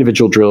 He's doing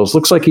individual drills.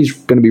 Looks like he's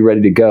going to be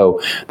ready to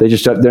go.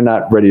 They're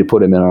not ready to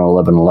put him in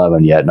on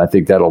 11-11 yet, and I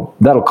think that'll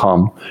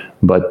come.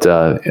 But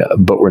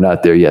we're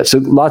not there yet. So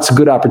lots of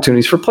good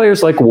opportunities for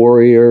players like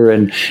Warrior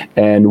and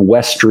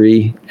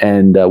Westry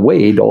and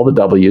Wade, all the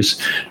W's,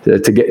 to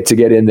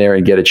get in there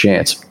and get a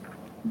chance.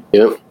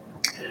 Yep.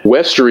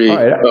 Westry,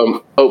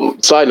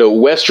 side note,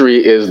 Westry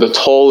is the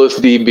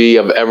tallest DB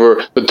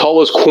the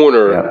tallest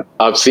corner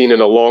I've seen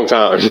in a long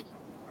time.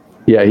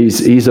 Yeah,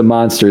 he's a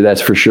monster,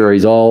 that's for sure.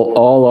 He's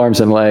all arms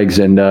and legs,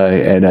 and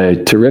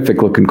a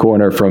terrific looking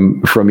corner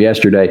from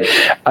yesterday.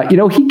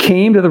 He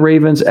came to the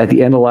Ravens at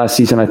the end of last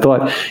season. I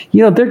thought,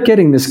 they're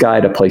getting this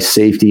guy to play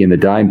safety in the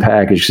dime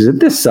package because at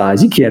this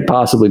size, he can't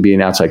possibly be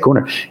an outside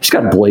corner. He's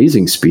got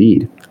blazing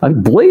speed.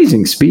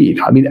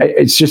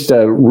 It's just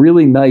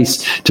really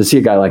nice to see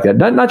a guy like that.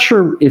 Not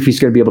sure if he's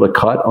going to be able to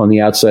cut on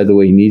the outside the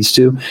way he needs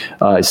to.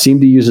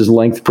 Seemed to use his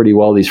length pretty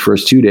well these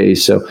first 2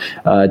 days, so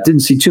didn't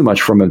see too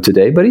much from him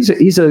today. But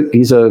he's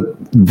a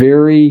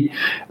very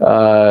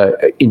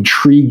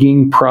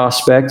intriguing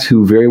prospect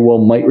who very well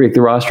might make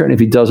the roster. And if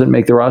he doesn't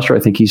make the roster, I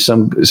think he's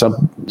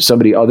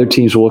somebody other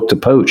teams will look to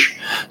poach.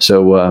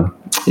 So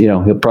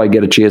he'll probably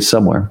get a chance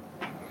somewhere.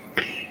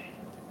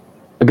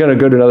 I'm going to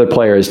go to another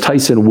player. Is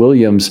Tyson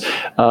Williams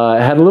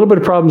had a little bit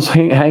of problems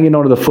hanging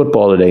onto the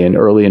football today and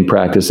early in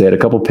practice. They had a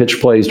couple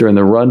pitch plays during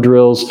the run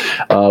drills.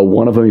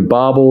 One of them he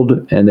bobbled,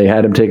 and they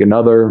had him take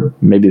another.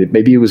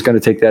 Maybe he was going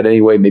to take that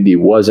anyway. Maybe he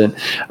wasn't.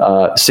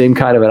 Same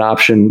kind of an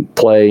option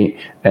play,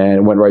 and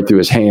it went right through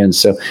his hands.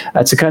 So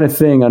that's the kind of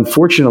thing,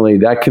 unfortunately,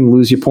 that can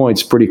lose you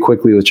points pretty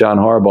quickly with John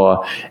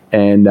Harbaugh.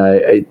 And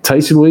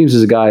Tyson Williams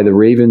is a guy the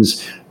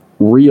Ravens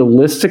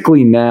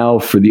realistically now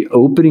for the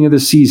opening of the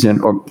season,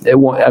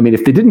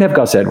 if they didn't have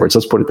Gus Edwards,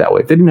 let's put it that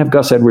way. If they didn't have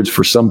Gus Edwards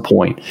for some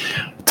point,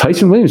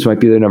 Tyson Williams might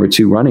be their number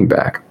 2 running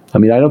back. I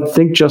don't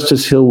think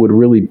Justice Hill would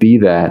really be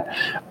that,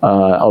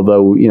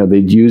 although,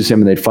 they'd use him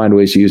and they'd find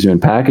ways to use him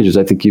in packages.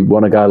 I think you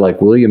want a guy like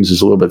Williams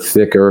who's a little bit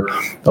thicker,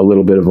 a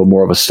little bit of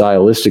more of a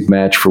stylistic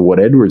match for what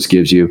Edwards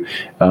gives you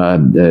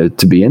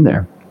to be in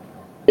there.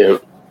 Yeah.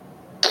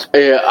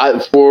 Yeah,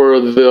 for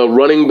the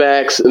running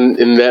backs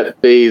in that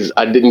phase,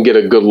 I didn't get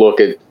a good look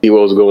at see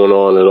what was going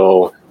on at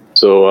all.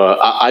 So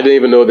I didn't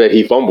even know that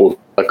he fumbled.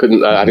 I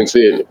didn't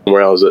see it from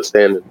where I was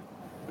standing.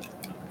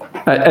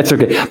 That's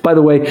okay. By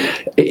the way,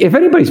 if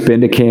anybody's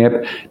been to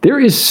camp, there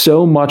is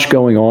so much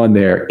going on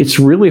there. It's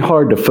really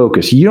hard to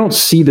focus. You don't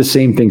see the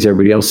same things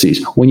everybody else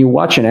sees. When you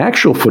watch an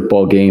actual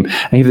football game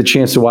and you have the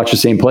chance to watch the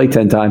same play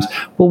 10 times,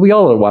 well, we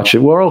all are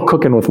watching. We're all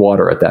cooking with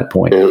water at that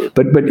point.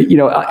 But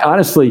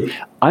honestly,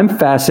 I'm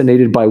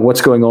fascinated by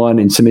what's going on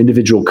in some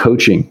individual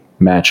coaching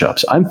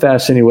matchups. I'm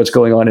fascinated what's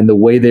going on in the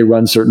way they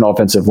run certain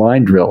offensive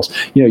line drills.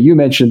 You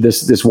mentioned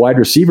this wide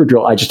receiver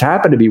drill. I just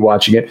happened to be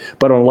watching it,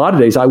 but on a lot of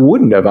days I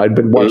wouldn't have. I'd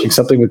been watching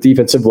something with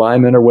defensive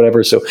linemen or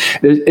whatever. So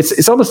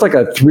it's almost like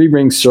a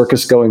 3-ring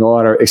circus going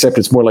on, except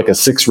it's more like a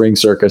 6-ring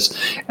circus,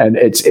 and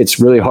it's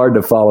really hard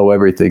to follow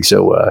everything.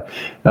 So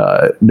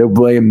no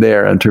blame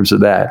there in terms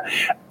of that.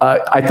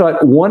 I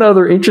thought one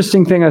other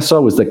interesting thing I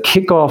saw was the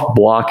kickoff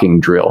blocking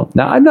drill.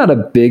 Now, I'm not a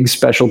big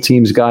special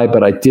teams guy,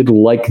 but I did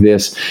like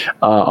this.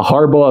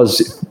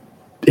 Harbaugh's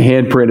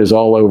handprint is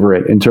all over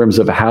it in terms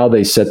of how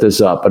they set this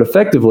up. But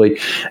effectively,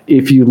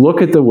 if you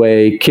look at the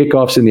way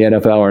kickoffs in the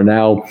NFL are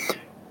now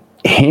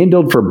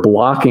handled for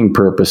blocking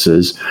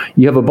purposes,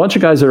 you have a bunch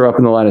of guys that are up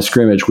in the line of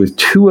scrimmage with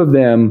 2 of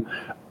them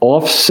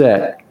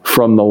offset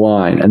from the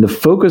line. And the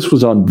focus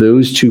was on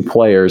those 2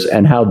 players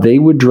and how they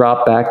would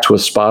drop back to a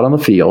spot on the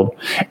field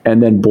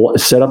and then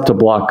set up to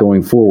block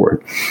going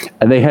forward.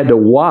 And they had to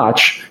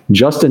watch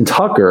Justin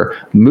Tucker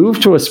move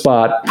to a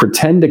spot,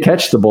 pretend to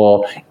catch the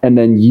ball, and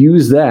then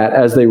use that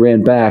as they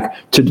ran back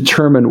to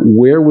determine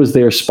where was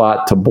their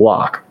spot to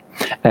block.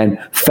 And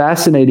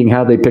fascinating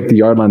how they picked the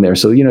yard line there.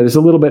 So, there's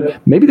a little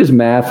bit, maybe there's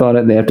math on it,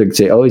 and they have to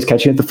say, oh, he's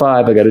catching at the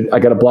 5. I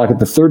got to block at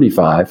the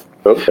 35.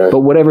 Okay. But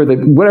whatever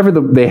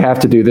they have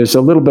to do, there's a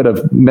little bit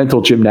of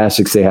mental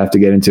gymnastics they have to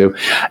get into.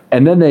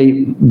 And then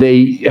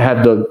they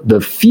have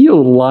the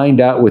field lined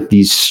out with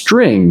these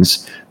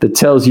strings that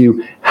tells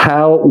you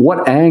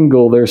what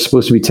angle they're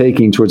supposed to be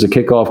taking towards a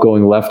kickoff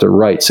going left or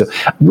right. So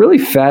really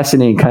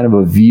fascinating kind of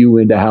a view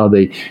into how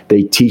they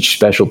teach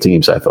special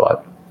teams, I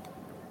thought.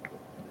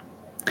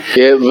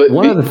 Yeah,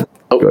 no.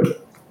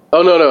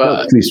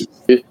 Please.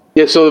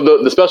 Yeah, so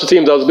the special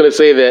teams, I was going to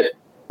say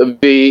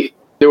that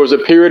there was a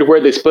period where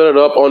they split it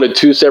up onto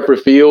 2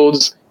 separate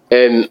fields,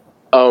 and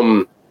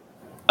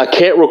I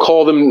can't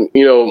recall them.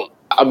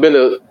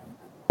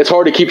 It's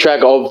hard to keep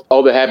track of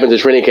all that happens in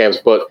training camps,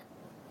 but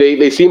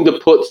they seem to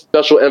put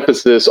special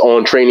emphasis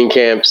on training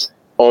camps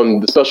on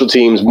the special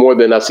teams more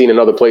than I've seen in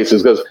other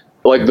places. Because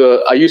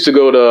I used to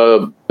go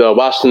to the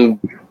Washington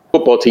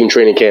football team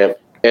training camp,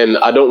 and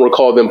I don't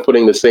recall them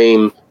putting the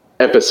same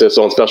emphasis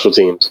on special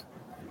teams.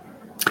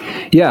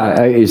 Yeah,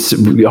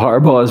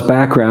 Harbaugh's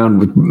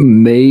background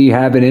may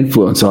have an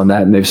influence on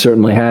that, and they've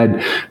certainly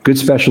had good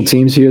special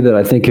teams here that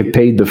I think have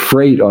paid the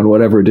freight on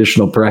whatever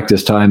additional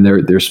practice time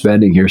they're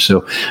spending here.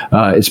 So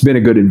it's been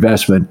a good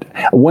investment.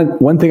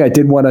 One thing I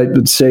did want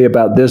to say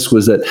about this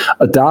was that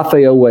Odafe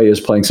Oweh is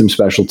playing some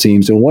special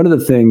teams, and one of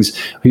the things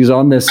he's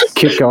on this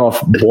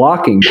kickoff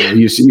blocking.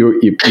 You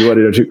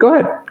wanted to go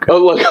ahead.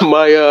 Oh, look,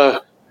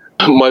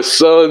 my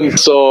son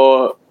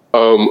saw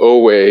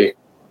Oweh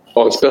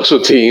on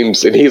special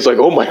teams, and he's like,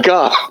 "Oh my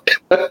god!"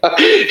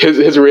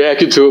 His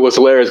reaction to it was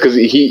hilarious because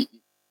he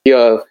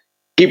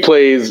he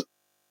plays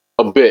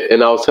a bit,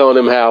 and I was telling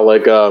him how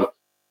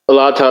a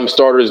lot of times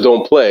starters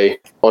don't play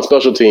on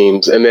special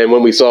teams, and then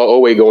when we saw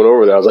Oweh going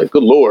over there, I was like,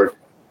 good Lord,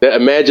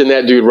 imagine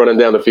that dude running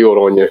down the field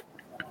on you.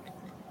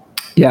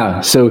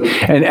 Yeah. So,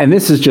 and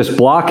this is just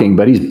blocking,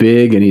 but he's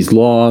big and he's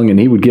long, and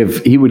he would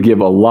give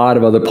a lot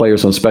of other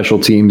players on special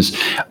teams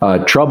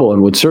trouble,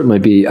 and would certainly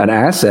be an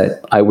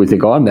asset, I would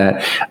think, on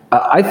that.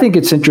 I think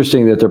it's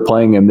interesting that they're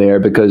playing him there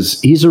because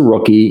he's a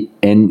rookie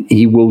and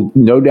he will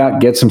no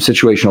doubt get some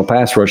situational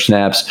pass rush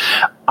snaps.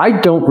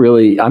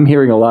 I'm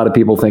hearing a lot of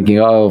people thinking,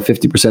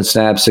 50%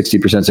 snaps,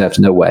 60% snaps.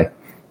 No way.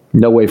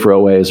 No way for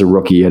Oweh as a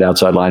rookie at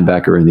outside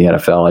linebacker in the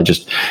NFL.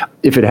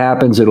 If it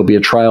happens, it'll be a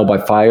trial by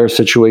fire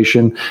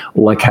situation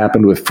like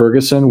happened with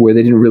Ferguson, where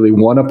they didn't really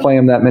want to play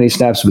him that many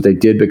snaps, but they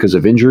did because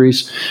of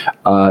injuries.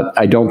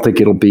 I don't think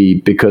it'll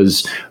be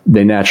because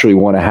they naturally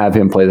want to have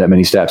him play that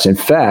many snaps. In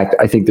fact,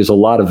 I think there's a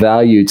lot of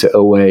value to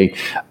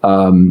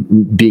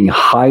Oweh being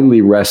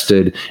highly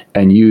rested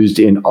and used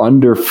in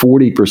under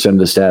 40% of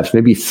the snaps,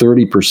 maybe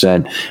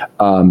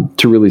 30%,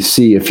 to really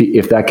see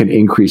if that can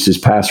increase his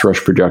pass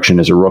rush production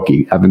as a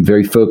rookie. I've been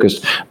very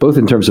focused both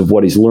in terms of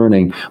what he's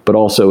learning, but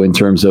also in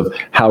terms of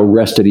how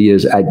rested he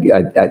is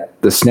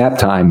at the snap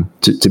time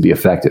to be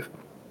effective.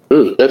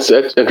 That's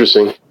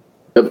interesting.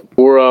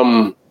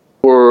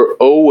 For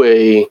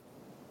Oweh,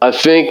 I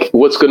think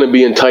what's going to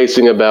be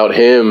enticing about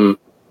him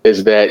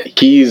is that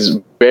he's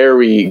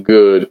very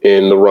good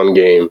in the run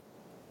game.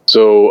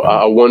 So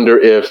I wonder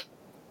if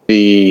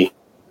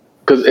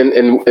because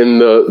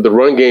the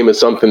run game is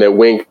something that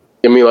Wink,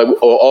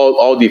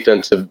 all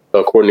defensive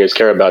coordinators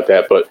care about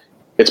that, but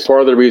it's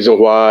part of the reason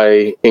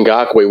why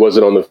Ngakoue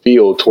wasn't on the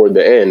field toward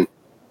the end,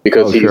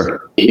 because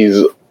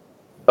he's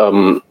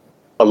a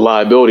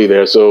liability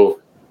there.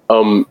 So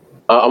I'm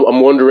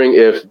wondering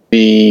if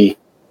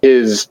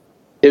his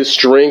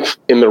strength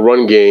in the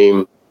run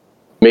game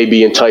may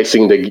be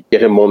enticing to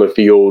get him on the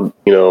field,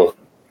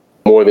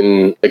 more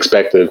than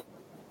expected.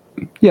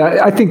 Yeah,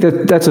 I think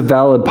that's a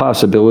valid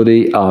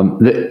possibility.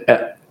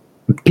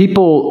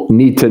 People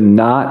need to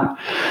not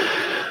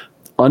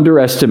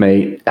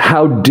underestimate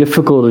how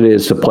difficult it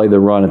is to play the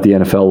run at the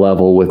NFL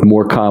level with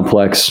more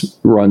complex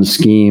run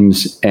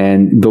schemes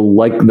and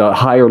the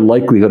higher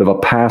likelihood of a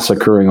pass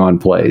occurring on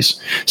plays.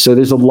 So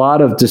there's a lot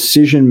of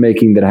decision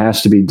making that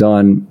has to be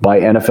done by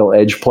NFL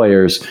edge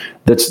players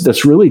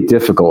that's really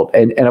difficult.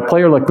 And a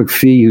player like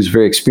McPhee, who's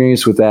very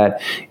experienced with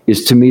that,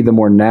 is to me the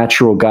more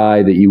natural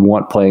guy that you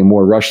want playing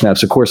more rush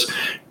snaps. Of course,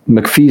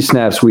 McPhee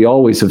snaps, we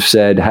always have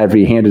said, had to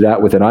be handed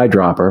out with an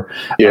eyedropper.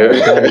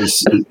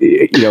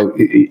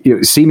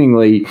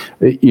 Seemingly,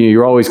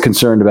 you're always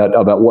concerned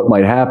about what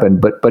might happen.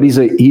 But he's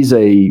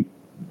the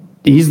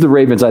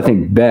Ravens', I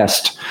think,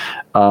 best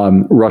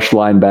rush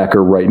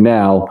linebacker right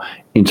now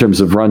in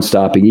terms of run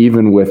stopping,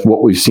 even with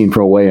what we've seen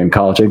from Oweh in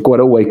college. I think what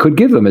Oweh could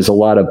give them is a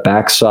lot of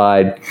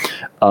backside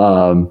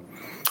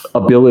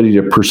ability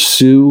to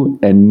pursue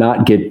and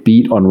not get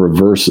beat on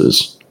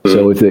reverses.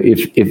 So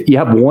if you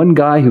have one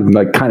guy who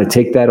can kind of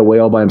take that away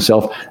all by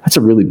himself, that's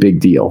a really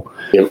big deal.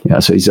 Yep. Yeah,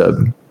 so he's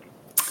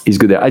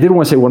good there. I did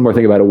want to say one more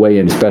thing about Oweh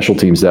in special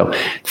teams, though.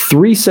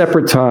 3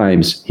 separate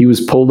times he was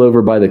pulled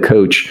over by the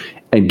coach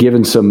and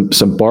given some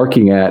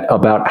barking at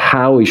about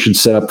how he should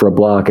set up for a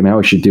block and how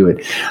he should do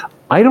it.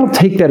 I don't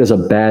take that as a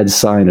bad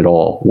sign at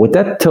all. What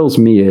that tells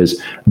me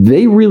is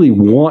they really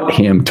want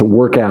him to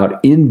work out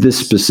in this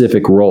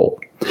specific role.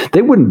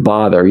 They wouldn't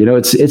bother.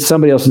 It's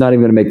somebody else not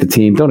even going to make the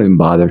team. Don't even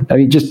bother. I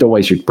mean, just don't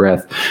waste your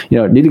breath.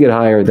 Need to get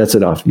higher. That's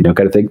enough. Kind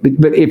of thing.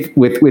 But if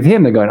with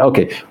him, they're going,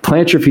 okay,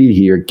 plant your feet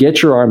here,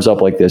 get your arms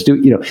up like this.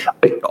 Do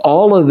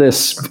all of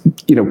this?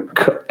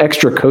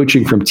 Extra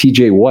coaching from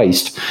T.J.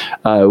 Weist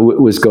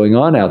was going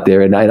on out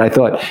there, and I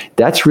thought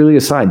that's really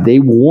a sign they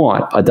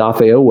want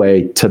Odafe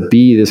Oweh to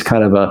be this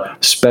kind of a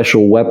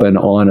special weapon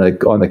on the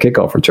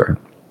kickoff return.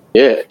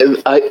 Yeah,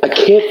 I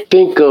can't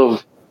think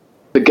of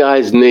the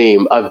guy's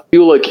name. I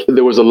feel like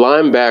there was a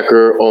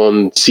linebacker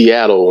on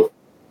Seattle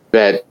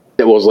that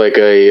was like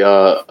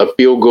a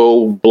field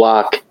goal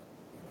block.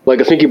 Like,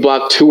 I think he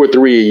blocked 2 or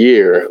 3 a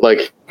year.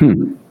 Like,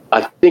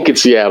 I think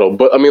it's Seattle.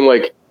 But I mean,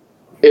 like,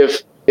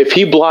 if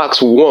he blocks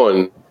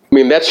 1, I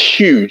mean, that's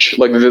huge.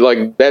 Like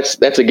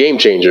that's a game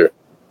changer.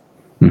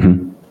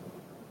 Mm-hmm.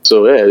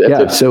 So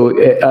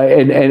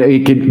and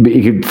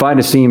he could find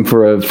a seam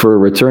for a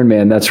return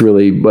man. That's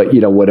really, but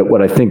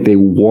what I think they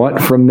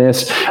want from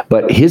this.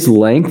 But his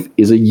length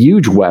is a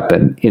huge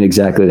weapon in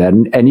exactly that.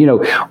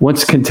 And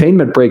once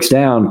containment breaks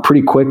down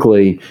pretty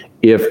quickly,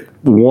 if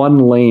one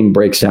lane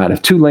breaks down,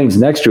 if 2 lanes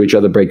next to each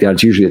other break down,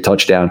 it's usually a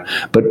touchdown.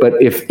 But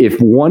if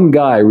one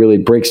guy really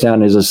breaks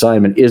down his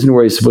assignment, isn't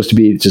where he's supposed to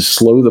be to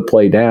slow the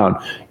play down,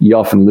 you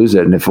often lose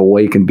it. And if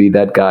Oweh can be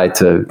that guy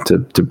to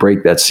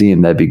break that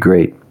seam, that'd be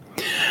great.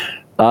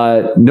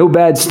 No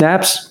bad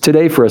snaps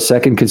today for a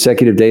second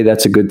consecutive day.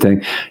 That's a good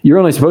thing. You're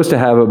only supposed to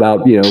have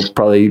about,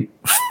 probably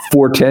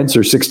 4/10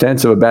 or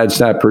 6/10 of a bad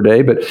snap per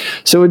day. But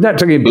so we're not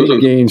talking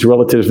big gains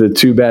relative to the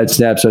 2 bad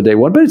snaps on day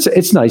 1. But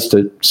it's nice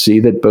to see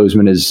that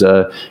Bozeman is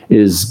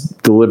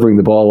delivering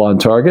the ball on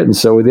target, and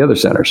so are the other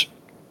centers.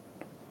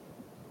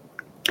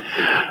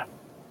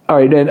 All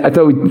right, and I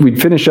thought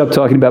we'd finish up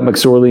talking about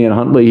McSorley and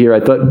Huntley here.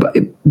 I thought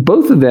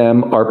both of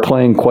them are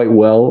playing quite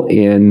well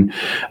in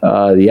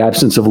the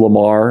absence of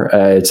Lamar.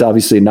 It's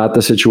obviously not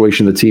the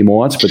situation the team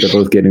wants, but they're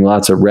both getting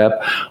lots of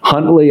rep.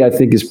 Huntley, I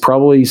think, is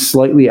probably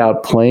slightly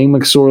outplaying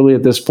McSorley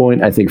at this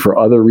point. I think for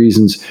other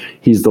reasons,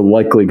 he's the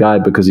likely guy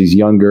because he's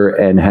younger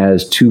and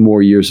has 2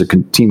 more years of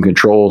team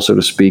control, so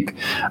to speak,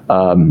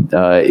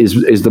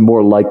 is the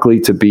more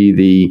likely to be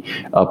the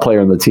player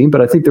on the team.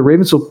 But I think the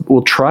Ravens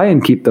will try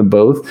and keep them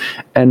both.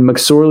 And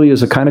McSorley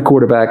is a kind of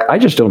quarterback I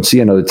just don't see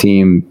another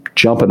team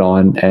jumping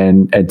on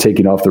and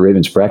taking off the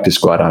Ravens practice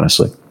squad,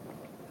 honestly.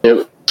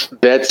 Yep.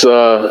 That's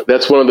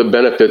one of the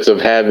benefits of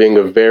having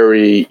a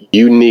very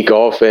unique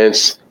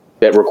offense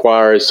that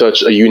requires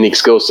such a unique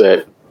skill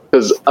set.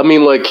 Because, I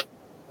mean, like,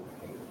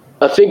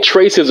 I think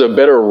Trace is a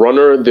better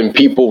runner than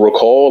people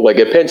recall. Like,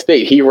 at Penn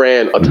State, he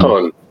ran a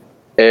ton.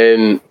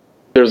 And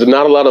there's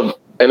not a lot of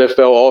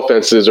NFL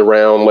offenses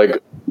around,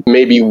 like,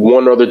 maybe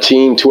 1 other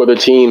team, 2 other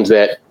teams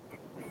that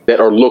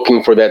are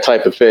looking for that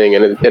type of thing,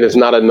 and it's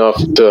not enough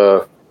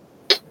for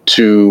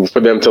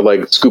them to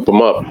like scoop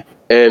them up.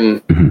 And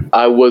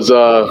I was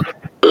I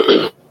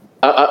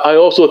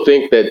also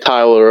think that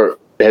Tyler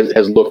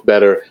has looked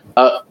better.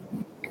 I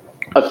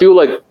feel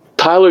like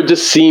Tyler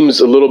just seems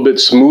a little bit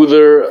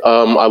smoother.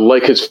 I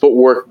like his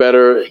footwork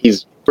better.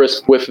 He's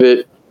crisp with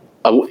it.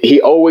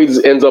 He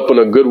always ends up on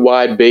a good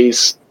wide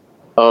base.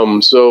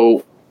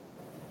 So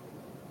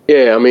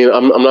yeah, I mean,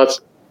 I'm not.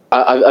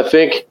 I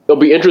think it'll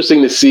be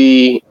interesting to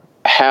see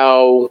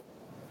how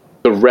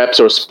the reps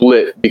are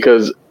split,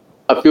 because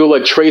I feel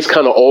like Trace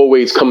kind of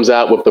always comes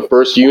out with the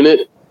first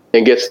unit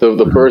and gets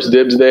the first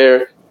dibs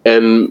there,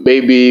 and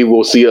maybe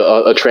we'll see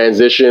a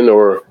transition,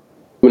 or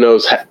who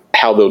knows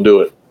how they'll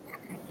do it.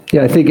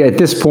 Yeah, I think at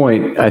this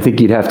point, I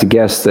think you'd have to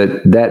guess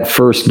that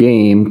first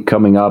game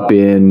coming up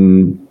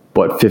in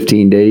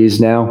 15 days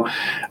now,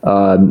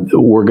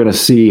 we're going to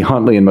see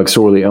Huntley and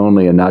McSorley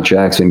only and not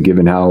Jackson,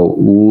 given how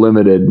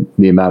limited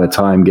the amount of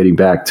time getting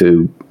back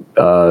to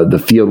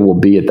the field will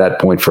be at that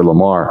point for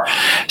Lamar.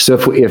 So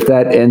if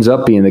that ends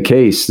up being the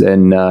case,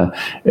 then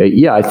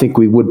I think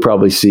we would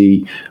probably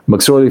see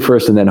McSorley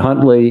first and then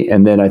Huntley,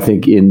 and then I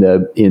think in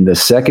the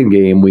second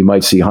game we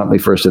might see Huntley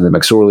first and then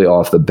McSorley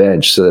off the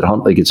bench, so that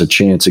Huntley gets a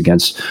chance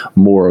against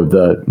more of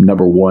the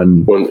number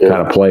 1 kind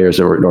of players,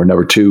 or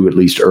number 2, at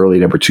least early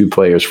number 2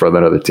 players from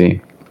another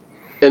team.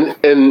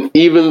 And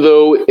even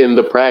though in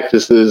the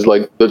practices,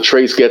 like, the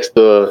Trace gets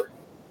the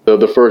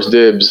first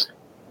dibs,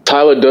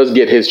 Tyler does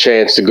get his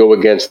chance to go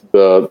against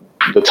the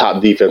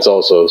top defense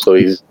also. So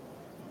he's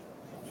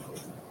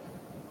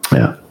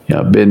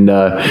been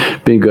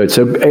good.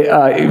 So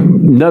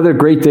another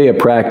great day of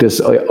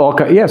practice.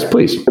 Yes,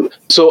 please.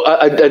 So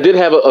I did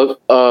have a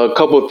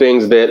couple of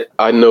things that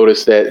I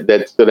noticed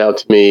that stood out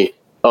to me.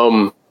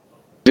 When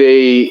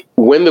the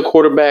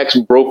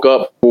quarterbacks broke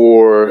up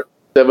for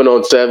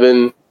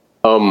 7-on-7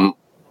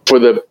 for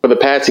the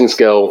passing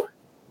scale,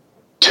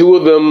 2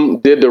 of them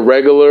did the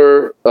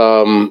regular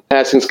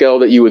passing scale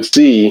that you would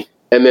see,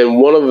 and then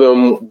one of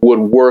them would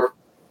work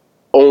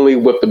only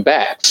with the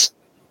backs.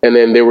 And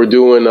then they were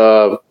doing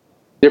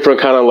different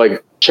kind of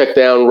like check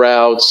down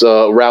routes,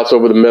 routes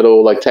over the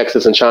middle, like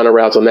Texas and China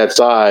routes on that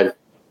side.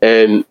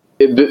 And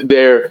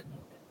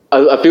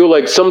I feel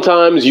like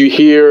sometimes you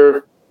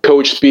hear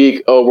coach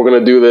speak, oh, we're going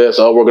to do this,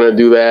 oh, we're going to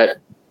do that.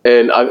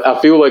 And I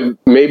feel like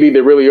maybe they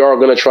really are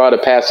going to try to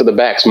pass to the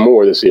backs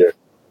more this year.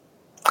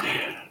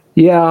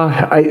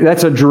 Yeah,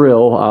 that's a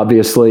drill,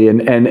 obviously,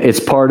 and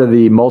it's part of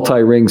the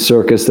multi-ring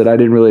circus that I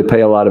didn't really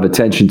pay a lot of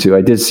attention to.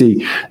 I did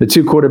see the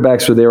 2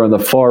 quarterbacks were there on the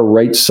far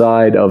right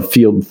side of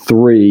field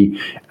 3,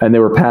 and they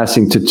were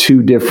passing to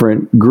 2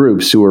 different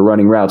groups who were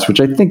running routes, which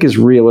I think is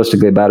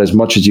realistically about as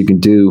much as you can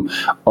do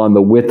on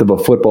the width of a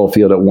football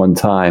field at one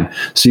time.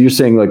 So you're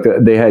saying like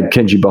they had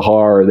Kenji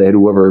Bahar, or they had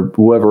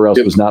whoever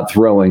else was not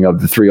throwing of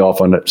the 3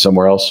 off on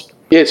somewhere else?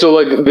 Yeah, so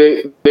like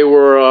they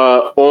were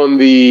on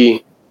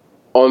the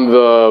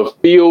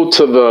field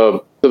to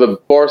the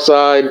far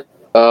side,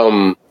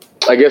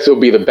 I guess it would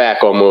be the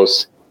back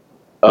almost,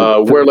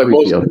 where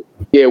most of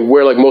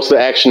the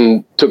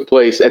action took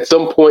place. At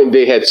some point,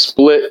 they had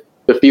split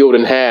the field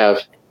in half,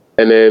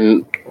 and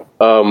then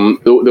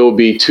there will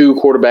be 2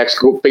 quarterbacks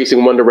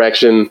facing one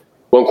direction,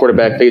 1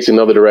 quarterback facing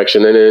another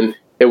direction, and then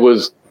it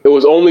was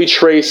only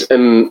Trace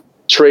and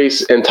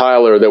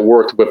Tyler that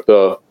worked with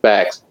the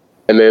backs,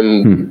 and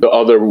then the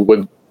other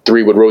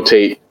 3 would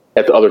rotate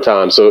at the other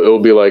time. So it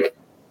would be like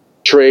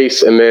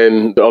Trace, and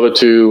then the other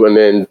 2, and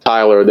then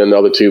Tyler, then the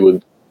other 2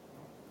 would.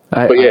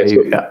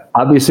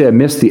 Obviously, I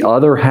missed the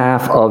other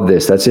half of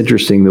this. That's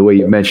interesting the way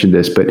you mentioned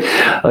this, but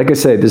like I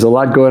said, there's a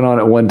lot going on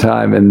at one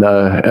time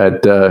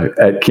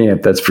at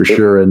camp. That's for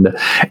sure, and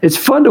it's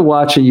fun to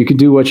watch. And you can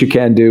do what you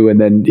can do, and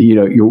then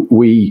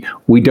we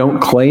don't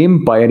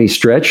claim by any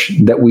stretch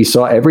that we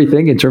saw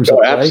everything in terms of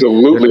play.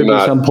 Absolutely there could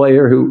not. Be some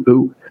player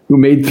who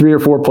made 3 or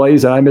 4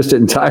 plays, and I missed it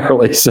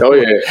entirely. So,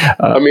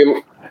 I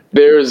mean,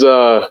 there's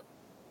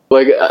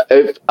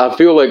I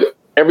feel like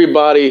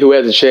everybody who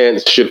has a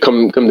chance should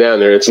come down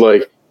there. It's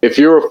like, if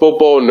you're a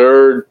football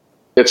nerd,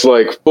 it's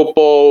like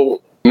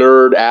football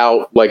nerd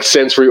out, like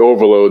sensory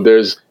overload.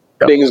 There's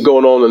things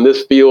going on in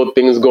this field,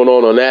 things going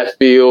on that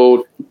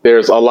field.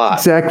 There's a lot.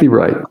 Exactly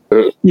right.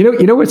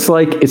 You know, it's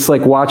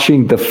like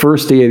watching the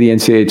first day of the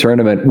NCAA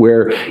tournament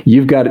where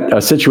you've got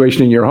a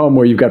situation in your home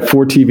where you've got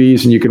 4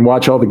 TVs and you can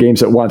watch all the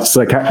games at once. It's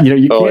like,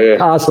 you can't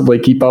possibly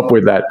keep up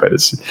with that, but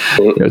it's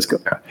good.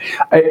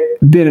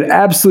 It's been an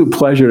absolute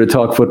pleasure to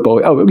talk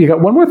football. Oh, you got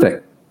one more thing.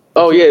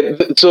 Oh yeah.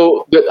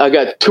 So I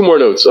got 2 more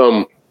notes.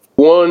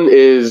 One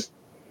is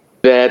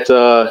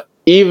that,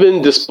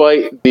 even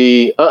despite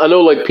I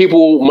know like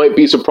people might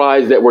be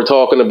surprised that we're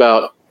talking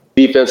about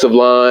defensive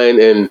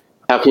line and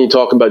how can you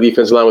talk about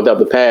defensive line without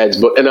the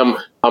pads, and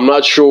I'm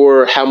not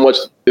sure how much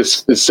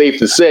is safe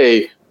to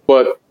say,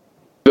 but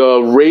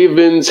the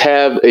Ravens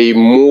have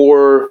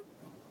you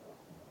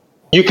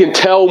can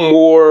tell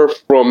more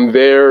from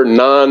their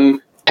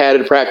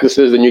non-padded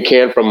practices than you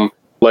can from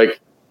like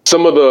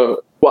some of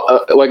the,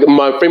 like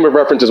my favorite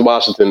reference is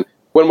Washington.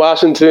 When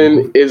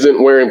Washington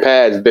isn't wearing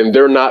pads, then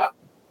they're not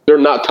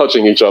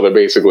touching each other,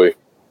 basically.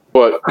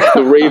 But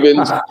the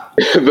Ravens,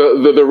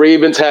 the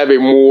Ravens have a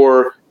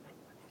more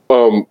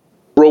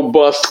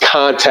robust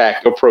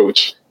contact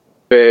approach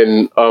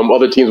than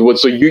other teams would.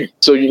 So you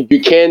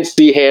can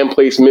see hand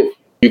placement.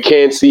 You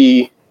can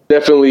see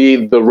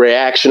definitely the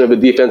reaction of the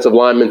defensive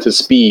lineman to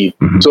speed.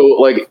 Mm-hmm. So,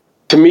 like,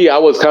 to me, I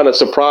was kind of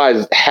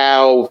surprised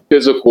how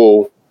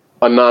physical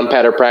a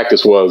non-padded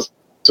practice was.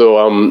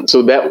 So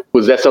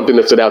that's something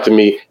that stood out to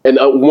me. And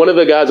one of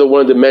the guys I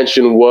wanted to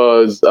mention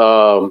was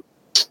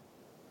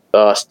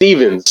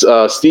Stevens.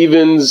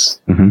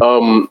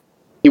 Mm-hmm.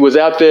 He was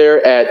out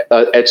there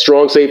at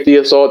strong safety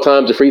at all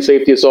times, a free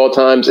safety at all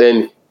times,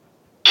 and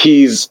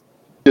he's,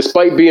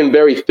 despite being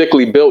very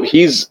thickly built,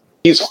 he's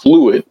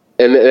fluid,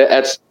 and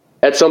that's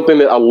something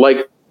that I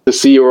like to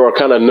see or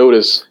kind of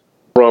notice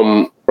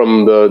from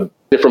the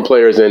different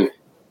players, and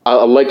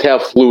I liked how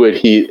fluid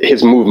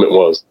his movement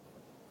was.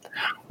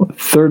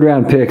 3rd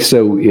round pick.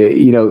 So,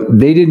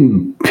 they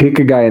didn't pick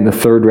a guy in the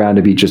 3rd round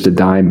to be just a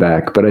dime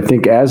back, but I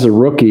think as a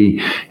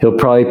rookie, he'll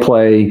probably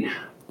play.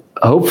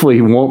 Hopefully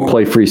he won't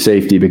play free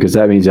safety because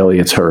that means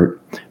Elliott's hurt,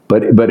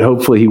 but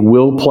hopefully he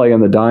will play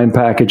on the dime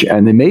package,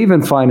 and they may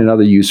even find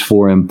another use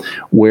for him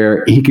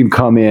where he can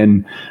come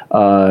in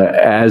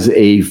as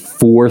a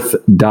fourth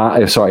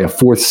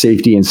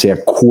safety and say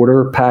a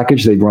quarter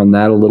package. They'd run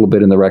that a little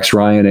bit in the Rex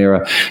Ryan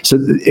era. So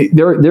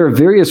there are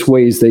various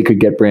ways they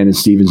could get Brandon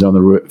Stevens on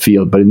the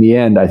field, but in the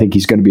end, I think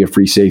he's going to be a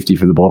free safety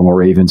for the Baltimore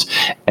Ravens.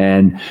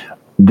 And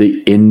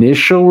the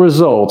initial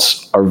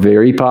results are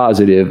very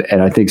positive,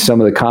 and I think some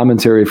of the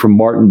commentary from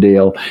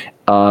Martindale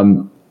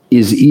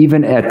is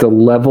even at the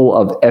level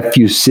of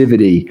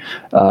effusivity,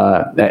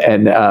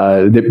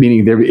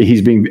 meaning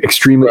he's being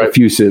extremely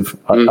effusive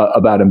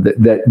about him.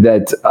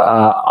 That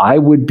I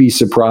would be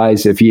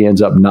surprised if he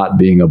ends up not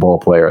being a ball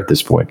player at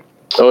this point.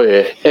 Oh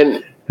yeah,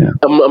 and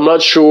I'm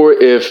not sure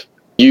if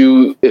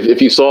you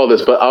saw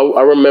this, but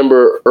I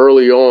remember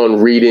early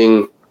on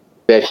reading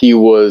that he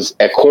was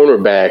at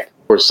cornerback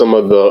for some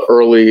of the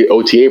early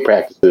OTA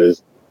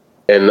practices,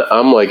 and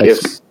I'm like,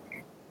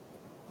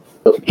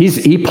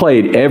 he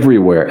played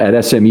everywhere at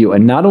SMU,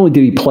 and not only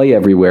did he play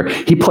everywhere,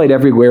 he played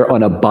everywhere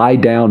on a buy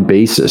down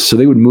basis. So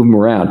they would move him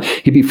around.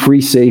 He'd be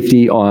free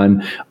safety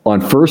on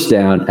first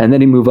down, and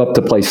then he'd move up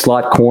to play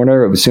slot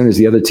corner as soon as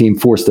the other team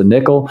forced the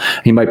nickel.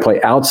 He might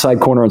play outside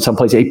corner on some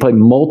place. He played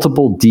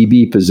multiple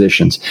DB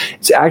positions.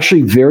 It's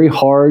actually very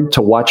hard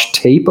to watch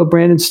tape of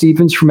Brandon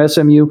Stevens from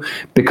SMU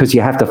because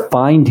you have to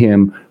find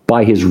him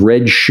by his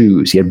red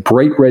shoes. He had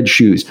bright red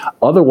shoes.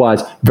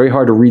 Otherwise, very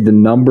hard to read the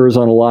numbers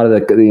on a lot of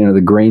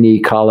the grainy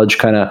college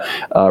kind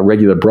of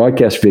regular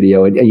broadcast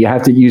video, and you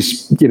have to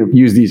use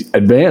these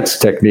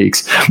advanced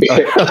techniques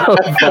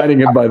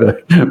finding him by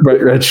the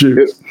bright red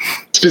shoes.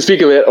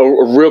 Speaking of that,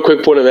 a real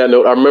quick point on that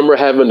note, I remember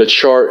having a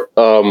chart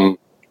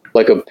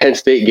like a Penn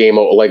State game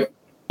like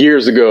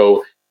years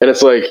ago, and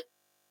it's like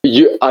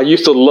I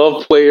used to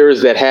love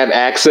players that have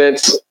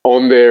accents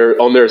on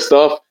their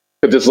stuff.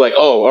 Because it's like,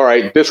 oh, all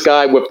right, this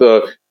guy with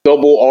the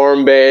double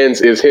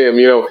armbands is him,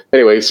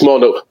 Anyway, small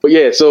note. But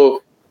yeah,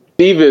 so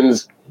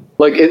Stevens,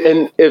 like,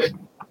 and if,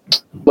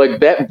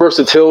 like, that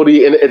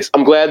versatility, and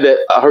I'm glad that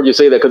I heard you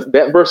say that, because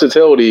that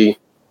versatility,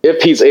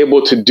 if he's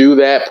able to do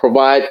that,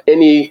 provide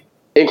any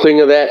inkling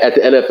of that at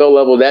the NFL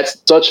level, that's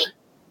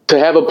to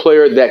have a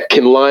player that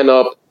can line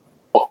up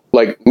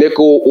like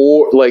nickel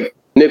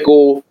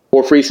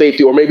or free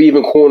safety, or maybe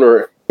even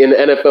corner in the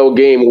NFL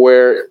game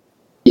where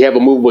you have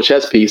a movable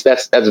chess piece.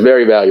 That's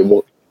very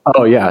valuable.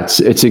 Oh yeah,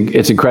 it's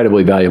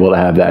incredibly valuable to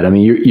have that. I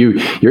mean,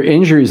 your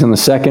injuries in the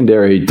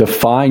secondary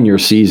define your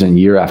season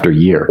year after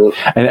year.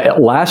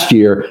 And last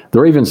year, the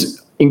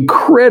Ravens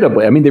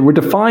incredibly, I mean, they were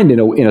defined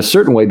in a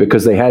certain way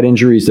because they had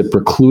injuries that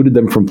precluded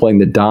them from playing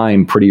the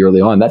dime pretty early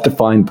on. That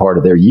defined part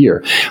of their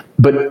year.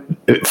 But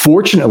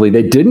fortunately,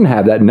 they didn't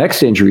have that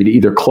next injury to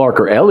either Clark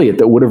or Elliott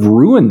that would have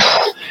ruined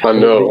them. I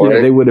know,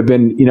 right? They would have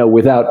been,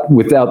 without,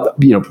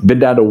 been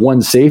down to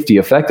one safety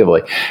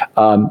effectively.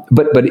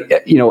 But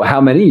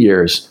how many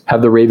years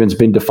have the Ravens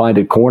been defined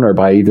at corner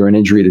by either an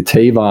injury to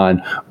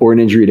Tavon or an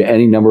injury to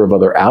any number of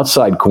other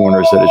outside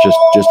corners that has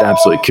just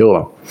absolutely killed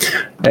them?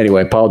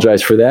 Anyway,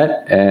 apologize for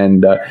that.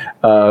 And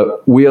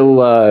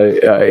we'll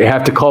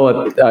have to call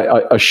it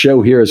a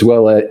show here as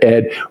well,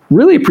 Ed.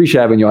 Really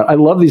appreciate having you on. I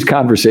love these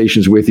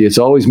conversations with you. It's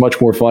always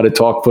much more fun to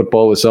talk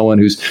football with someone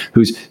who's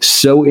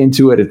so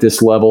into it at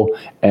this level.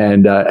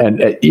 And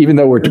even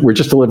though we're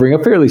just delivering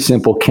a fairly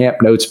simple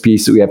camp notes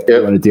piece that we have to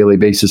do on a daily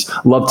basis,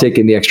 love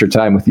taking the extra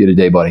time with you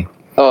today, buddy.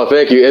 Oh,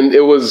 thank you.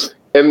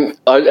 And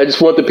I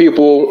just want the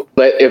people,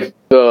 that if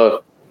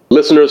the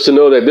listeners, to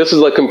know that this is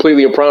like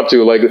completely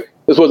impromptu. Like,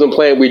 this wasn't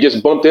planned. We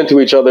just bumped into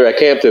each other at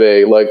camp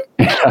today. Like,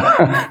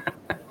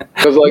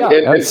 because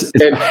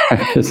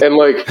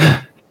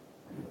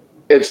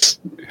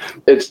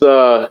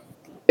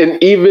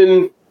and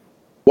even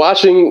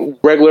watching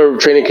regular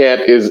training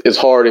camp is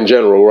hard in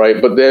general,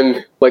 right? But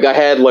then, like, I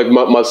had like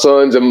my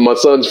sons and my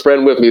son's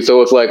friend with me,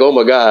 so it's like, oh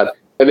my God.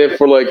 And then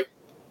for like,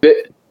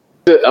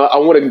 I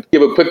want to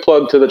give a quick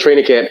plug to the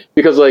training camp,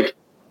 because like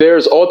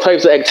there's all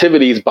types of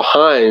activities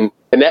behind,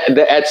 and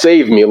that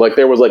saved me. Like,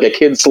 there was like a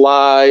kid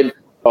slide,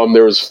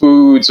 there was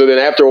food. So then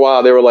after a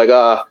while, they were like,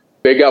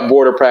 they got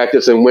bored of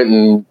practice and went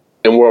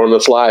and were on the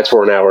slides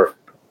for an hour.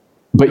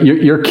 But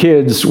your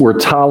kids were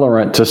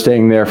tolerant to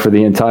staying there for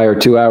the entire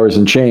 2 hours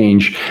and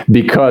change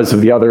because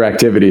of the other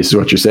activities, is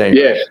what you're saying.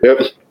 Yeah. Yep.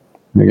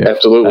 Okay.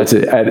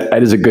 Absolutely.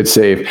 That is a good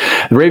save.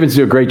 The Ravens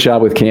do a great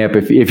job with camp.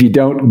 If you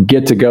don't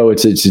get to go,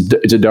 it's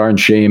a darn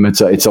shame. It's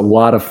a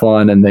lot of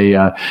fun, and they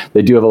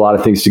do have a lot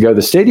of things to go.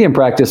 The stadium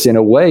practice, in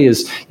a way,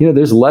 is,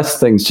 there's less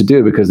things to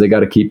do because they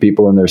got to keep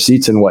people in their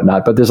seats and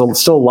whatnot. But there's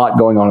still a lot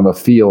going on the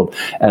field,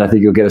 and I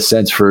think you'll get a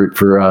sense for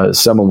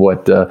some of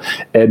what Ed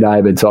and I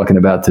have been talking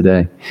about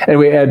today.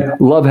 Anyway,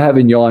 Ed, love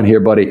having you on here,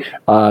 buddy.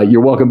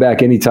 You're welcome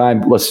back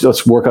anytime.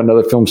 Let's work on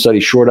another film study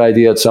short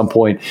idea at some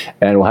point,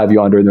 and we'll have you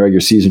on during the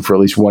regular season for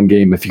at least one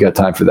game if you got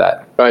time for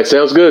that. All right,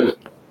 sounds good.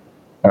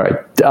 All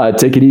right,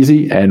 take it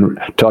easy, and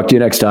talk to you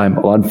next time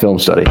on Film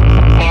Study.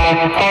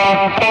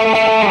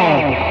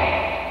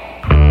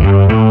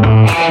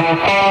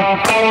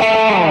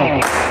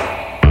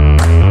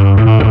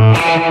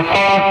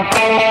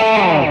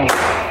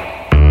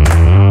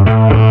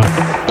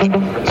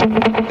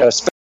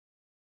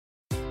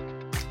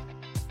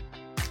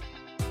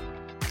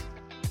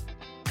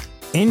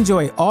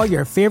 Enjoy all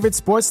your favorite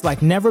sports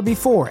like never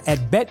before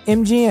at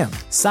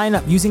BetMGM. Sign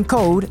up using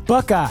code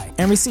Buckeye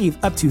and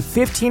receive up to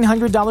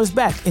 $1,500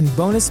 back in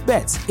bonus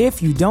bets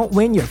if you don't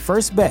win your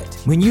first bet.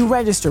 When you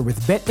register with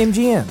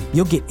BetMGM,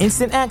 you'll get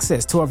instant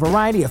access to a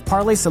variety of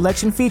parlay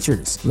selection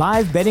features,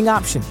 live betting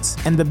options,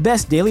 and the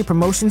best daily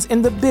promotions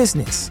in the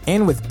business.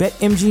 And with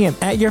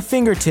BetMGM at your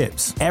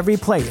fingertips, every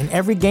play and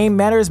every game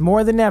matters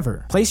more than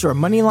ever. Place your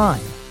money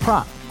line,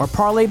 prop, or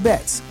parlay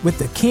bets with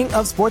the king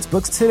of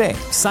sportsbooks today.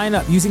 Sign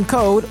up using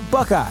code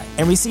Buckeye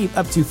and receive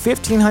up to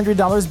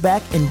 $1,500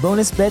 back in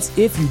bonus bets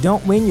if you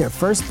don't win your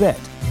first bet.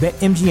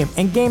 BetMGM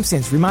and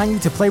GameSense remind you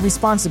to play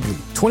responsibly.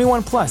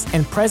 21 plus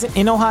and present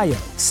in Ohio,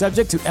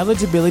 subject to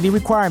eligibility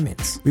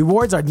requirements.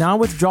 Rewards are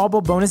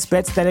non-withdrawable bonus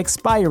bets that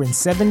expire in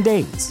 7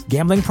 days.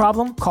 Gambling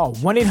problem? Call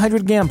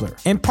 1-800-GAMBLER.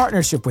 In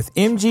partnership with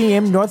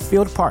MGM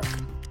Northfield Park.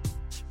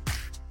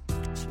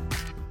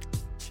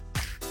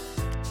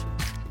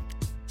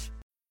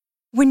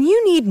 When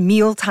you need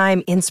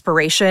mealtime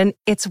inspiration,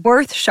 it's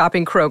worth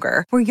shopping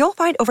Kroger, where you'll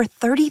find over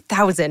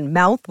 30,000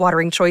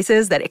 mouth-watering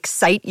choices that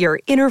excite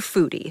your inner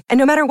foodie. And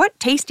no matter what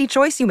tasty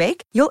choice you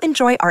make, you'll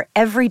enjoy our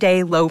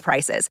everyday low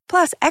prices,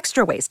 plus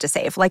extra ways to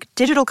save, like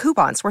digital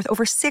coupons worth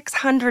over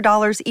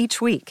 $600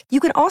 each week. You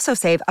can also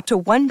save up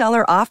to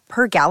 $1 off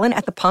per gallon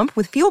at the pump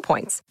with fuel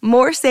points.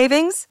 More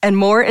savings and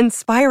more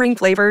inspiring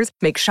flavors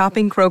make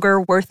shopping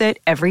Kroger worth it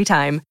every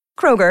time.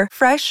 Kroger,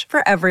 fresh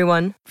for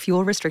everyone.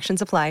 Fuel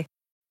restrictions apply.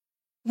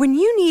 When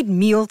you need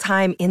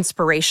mealtime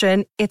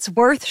inspiration, it's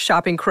worth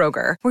shopping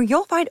Kroger, where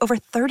you'll find over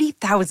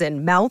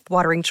 30,000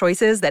 mouth-watering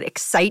choices that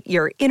excite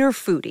your inner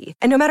foodie.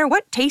 And no matter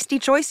what tasty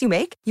choice you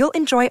make, you'll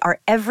enjoy our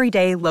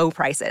everyday low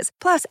prices,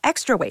 plus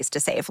extra ways to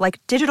save,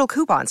 like digital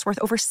coupons worth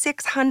over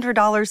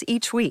 $600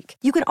 each week.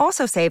 You can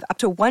also save up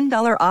to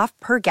 $1 off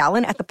per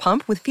gallon at the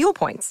pump with fuel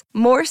points.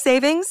 More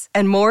savings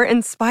and more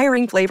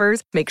inspiring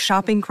flavors make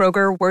shopping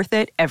Kroger worth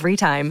it every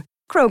time.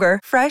 Kroger,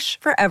 fresh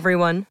for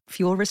everyone.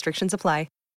 Fuel restrictions apply.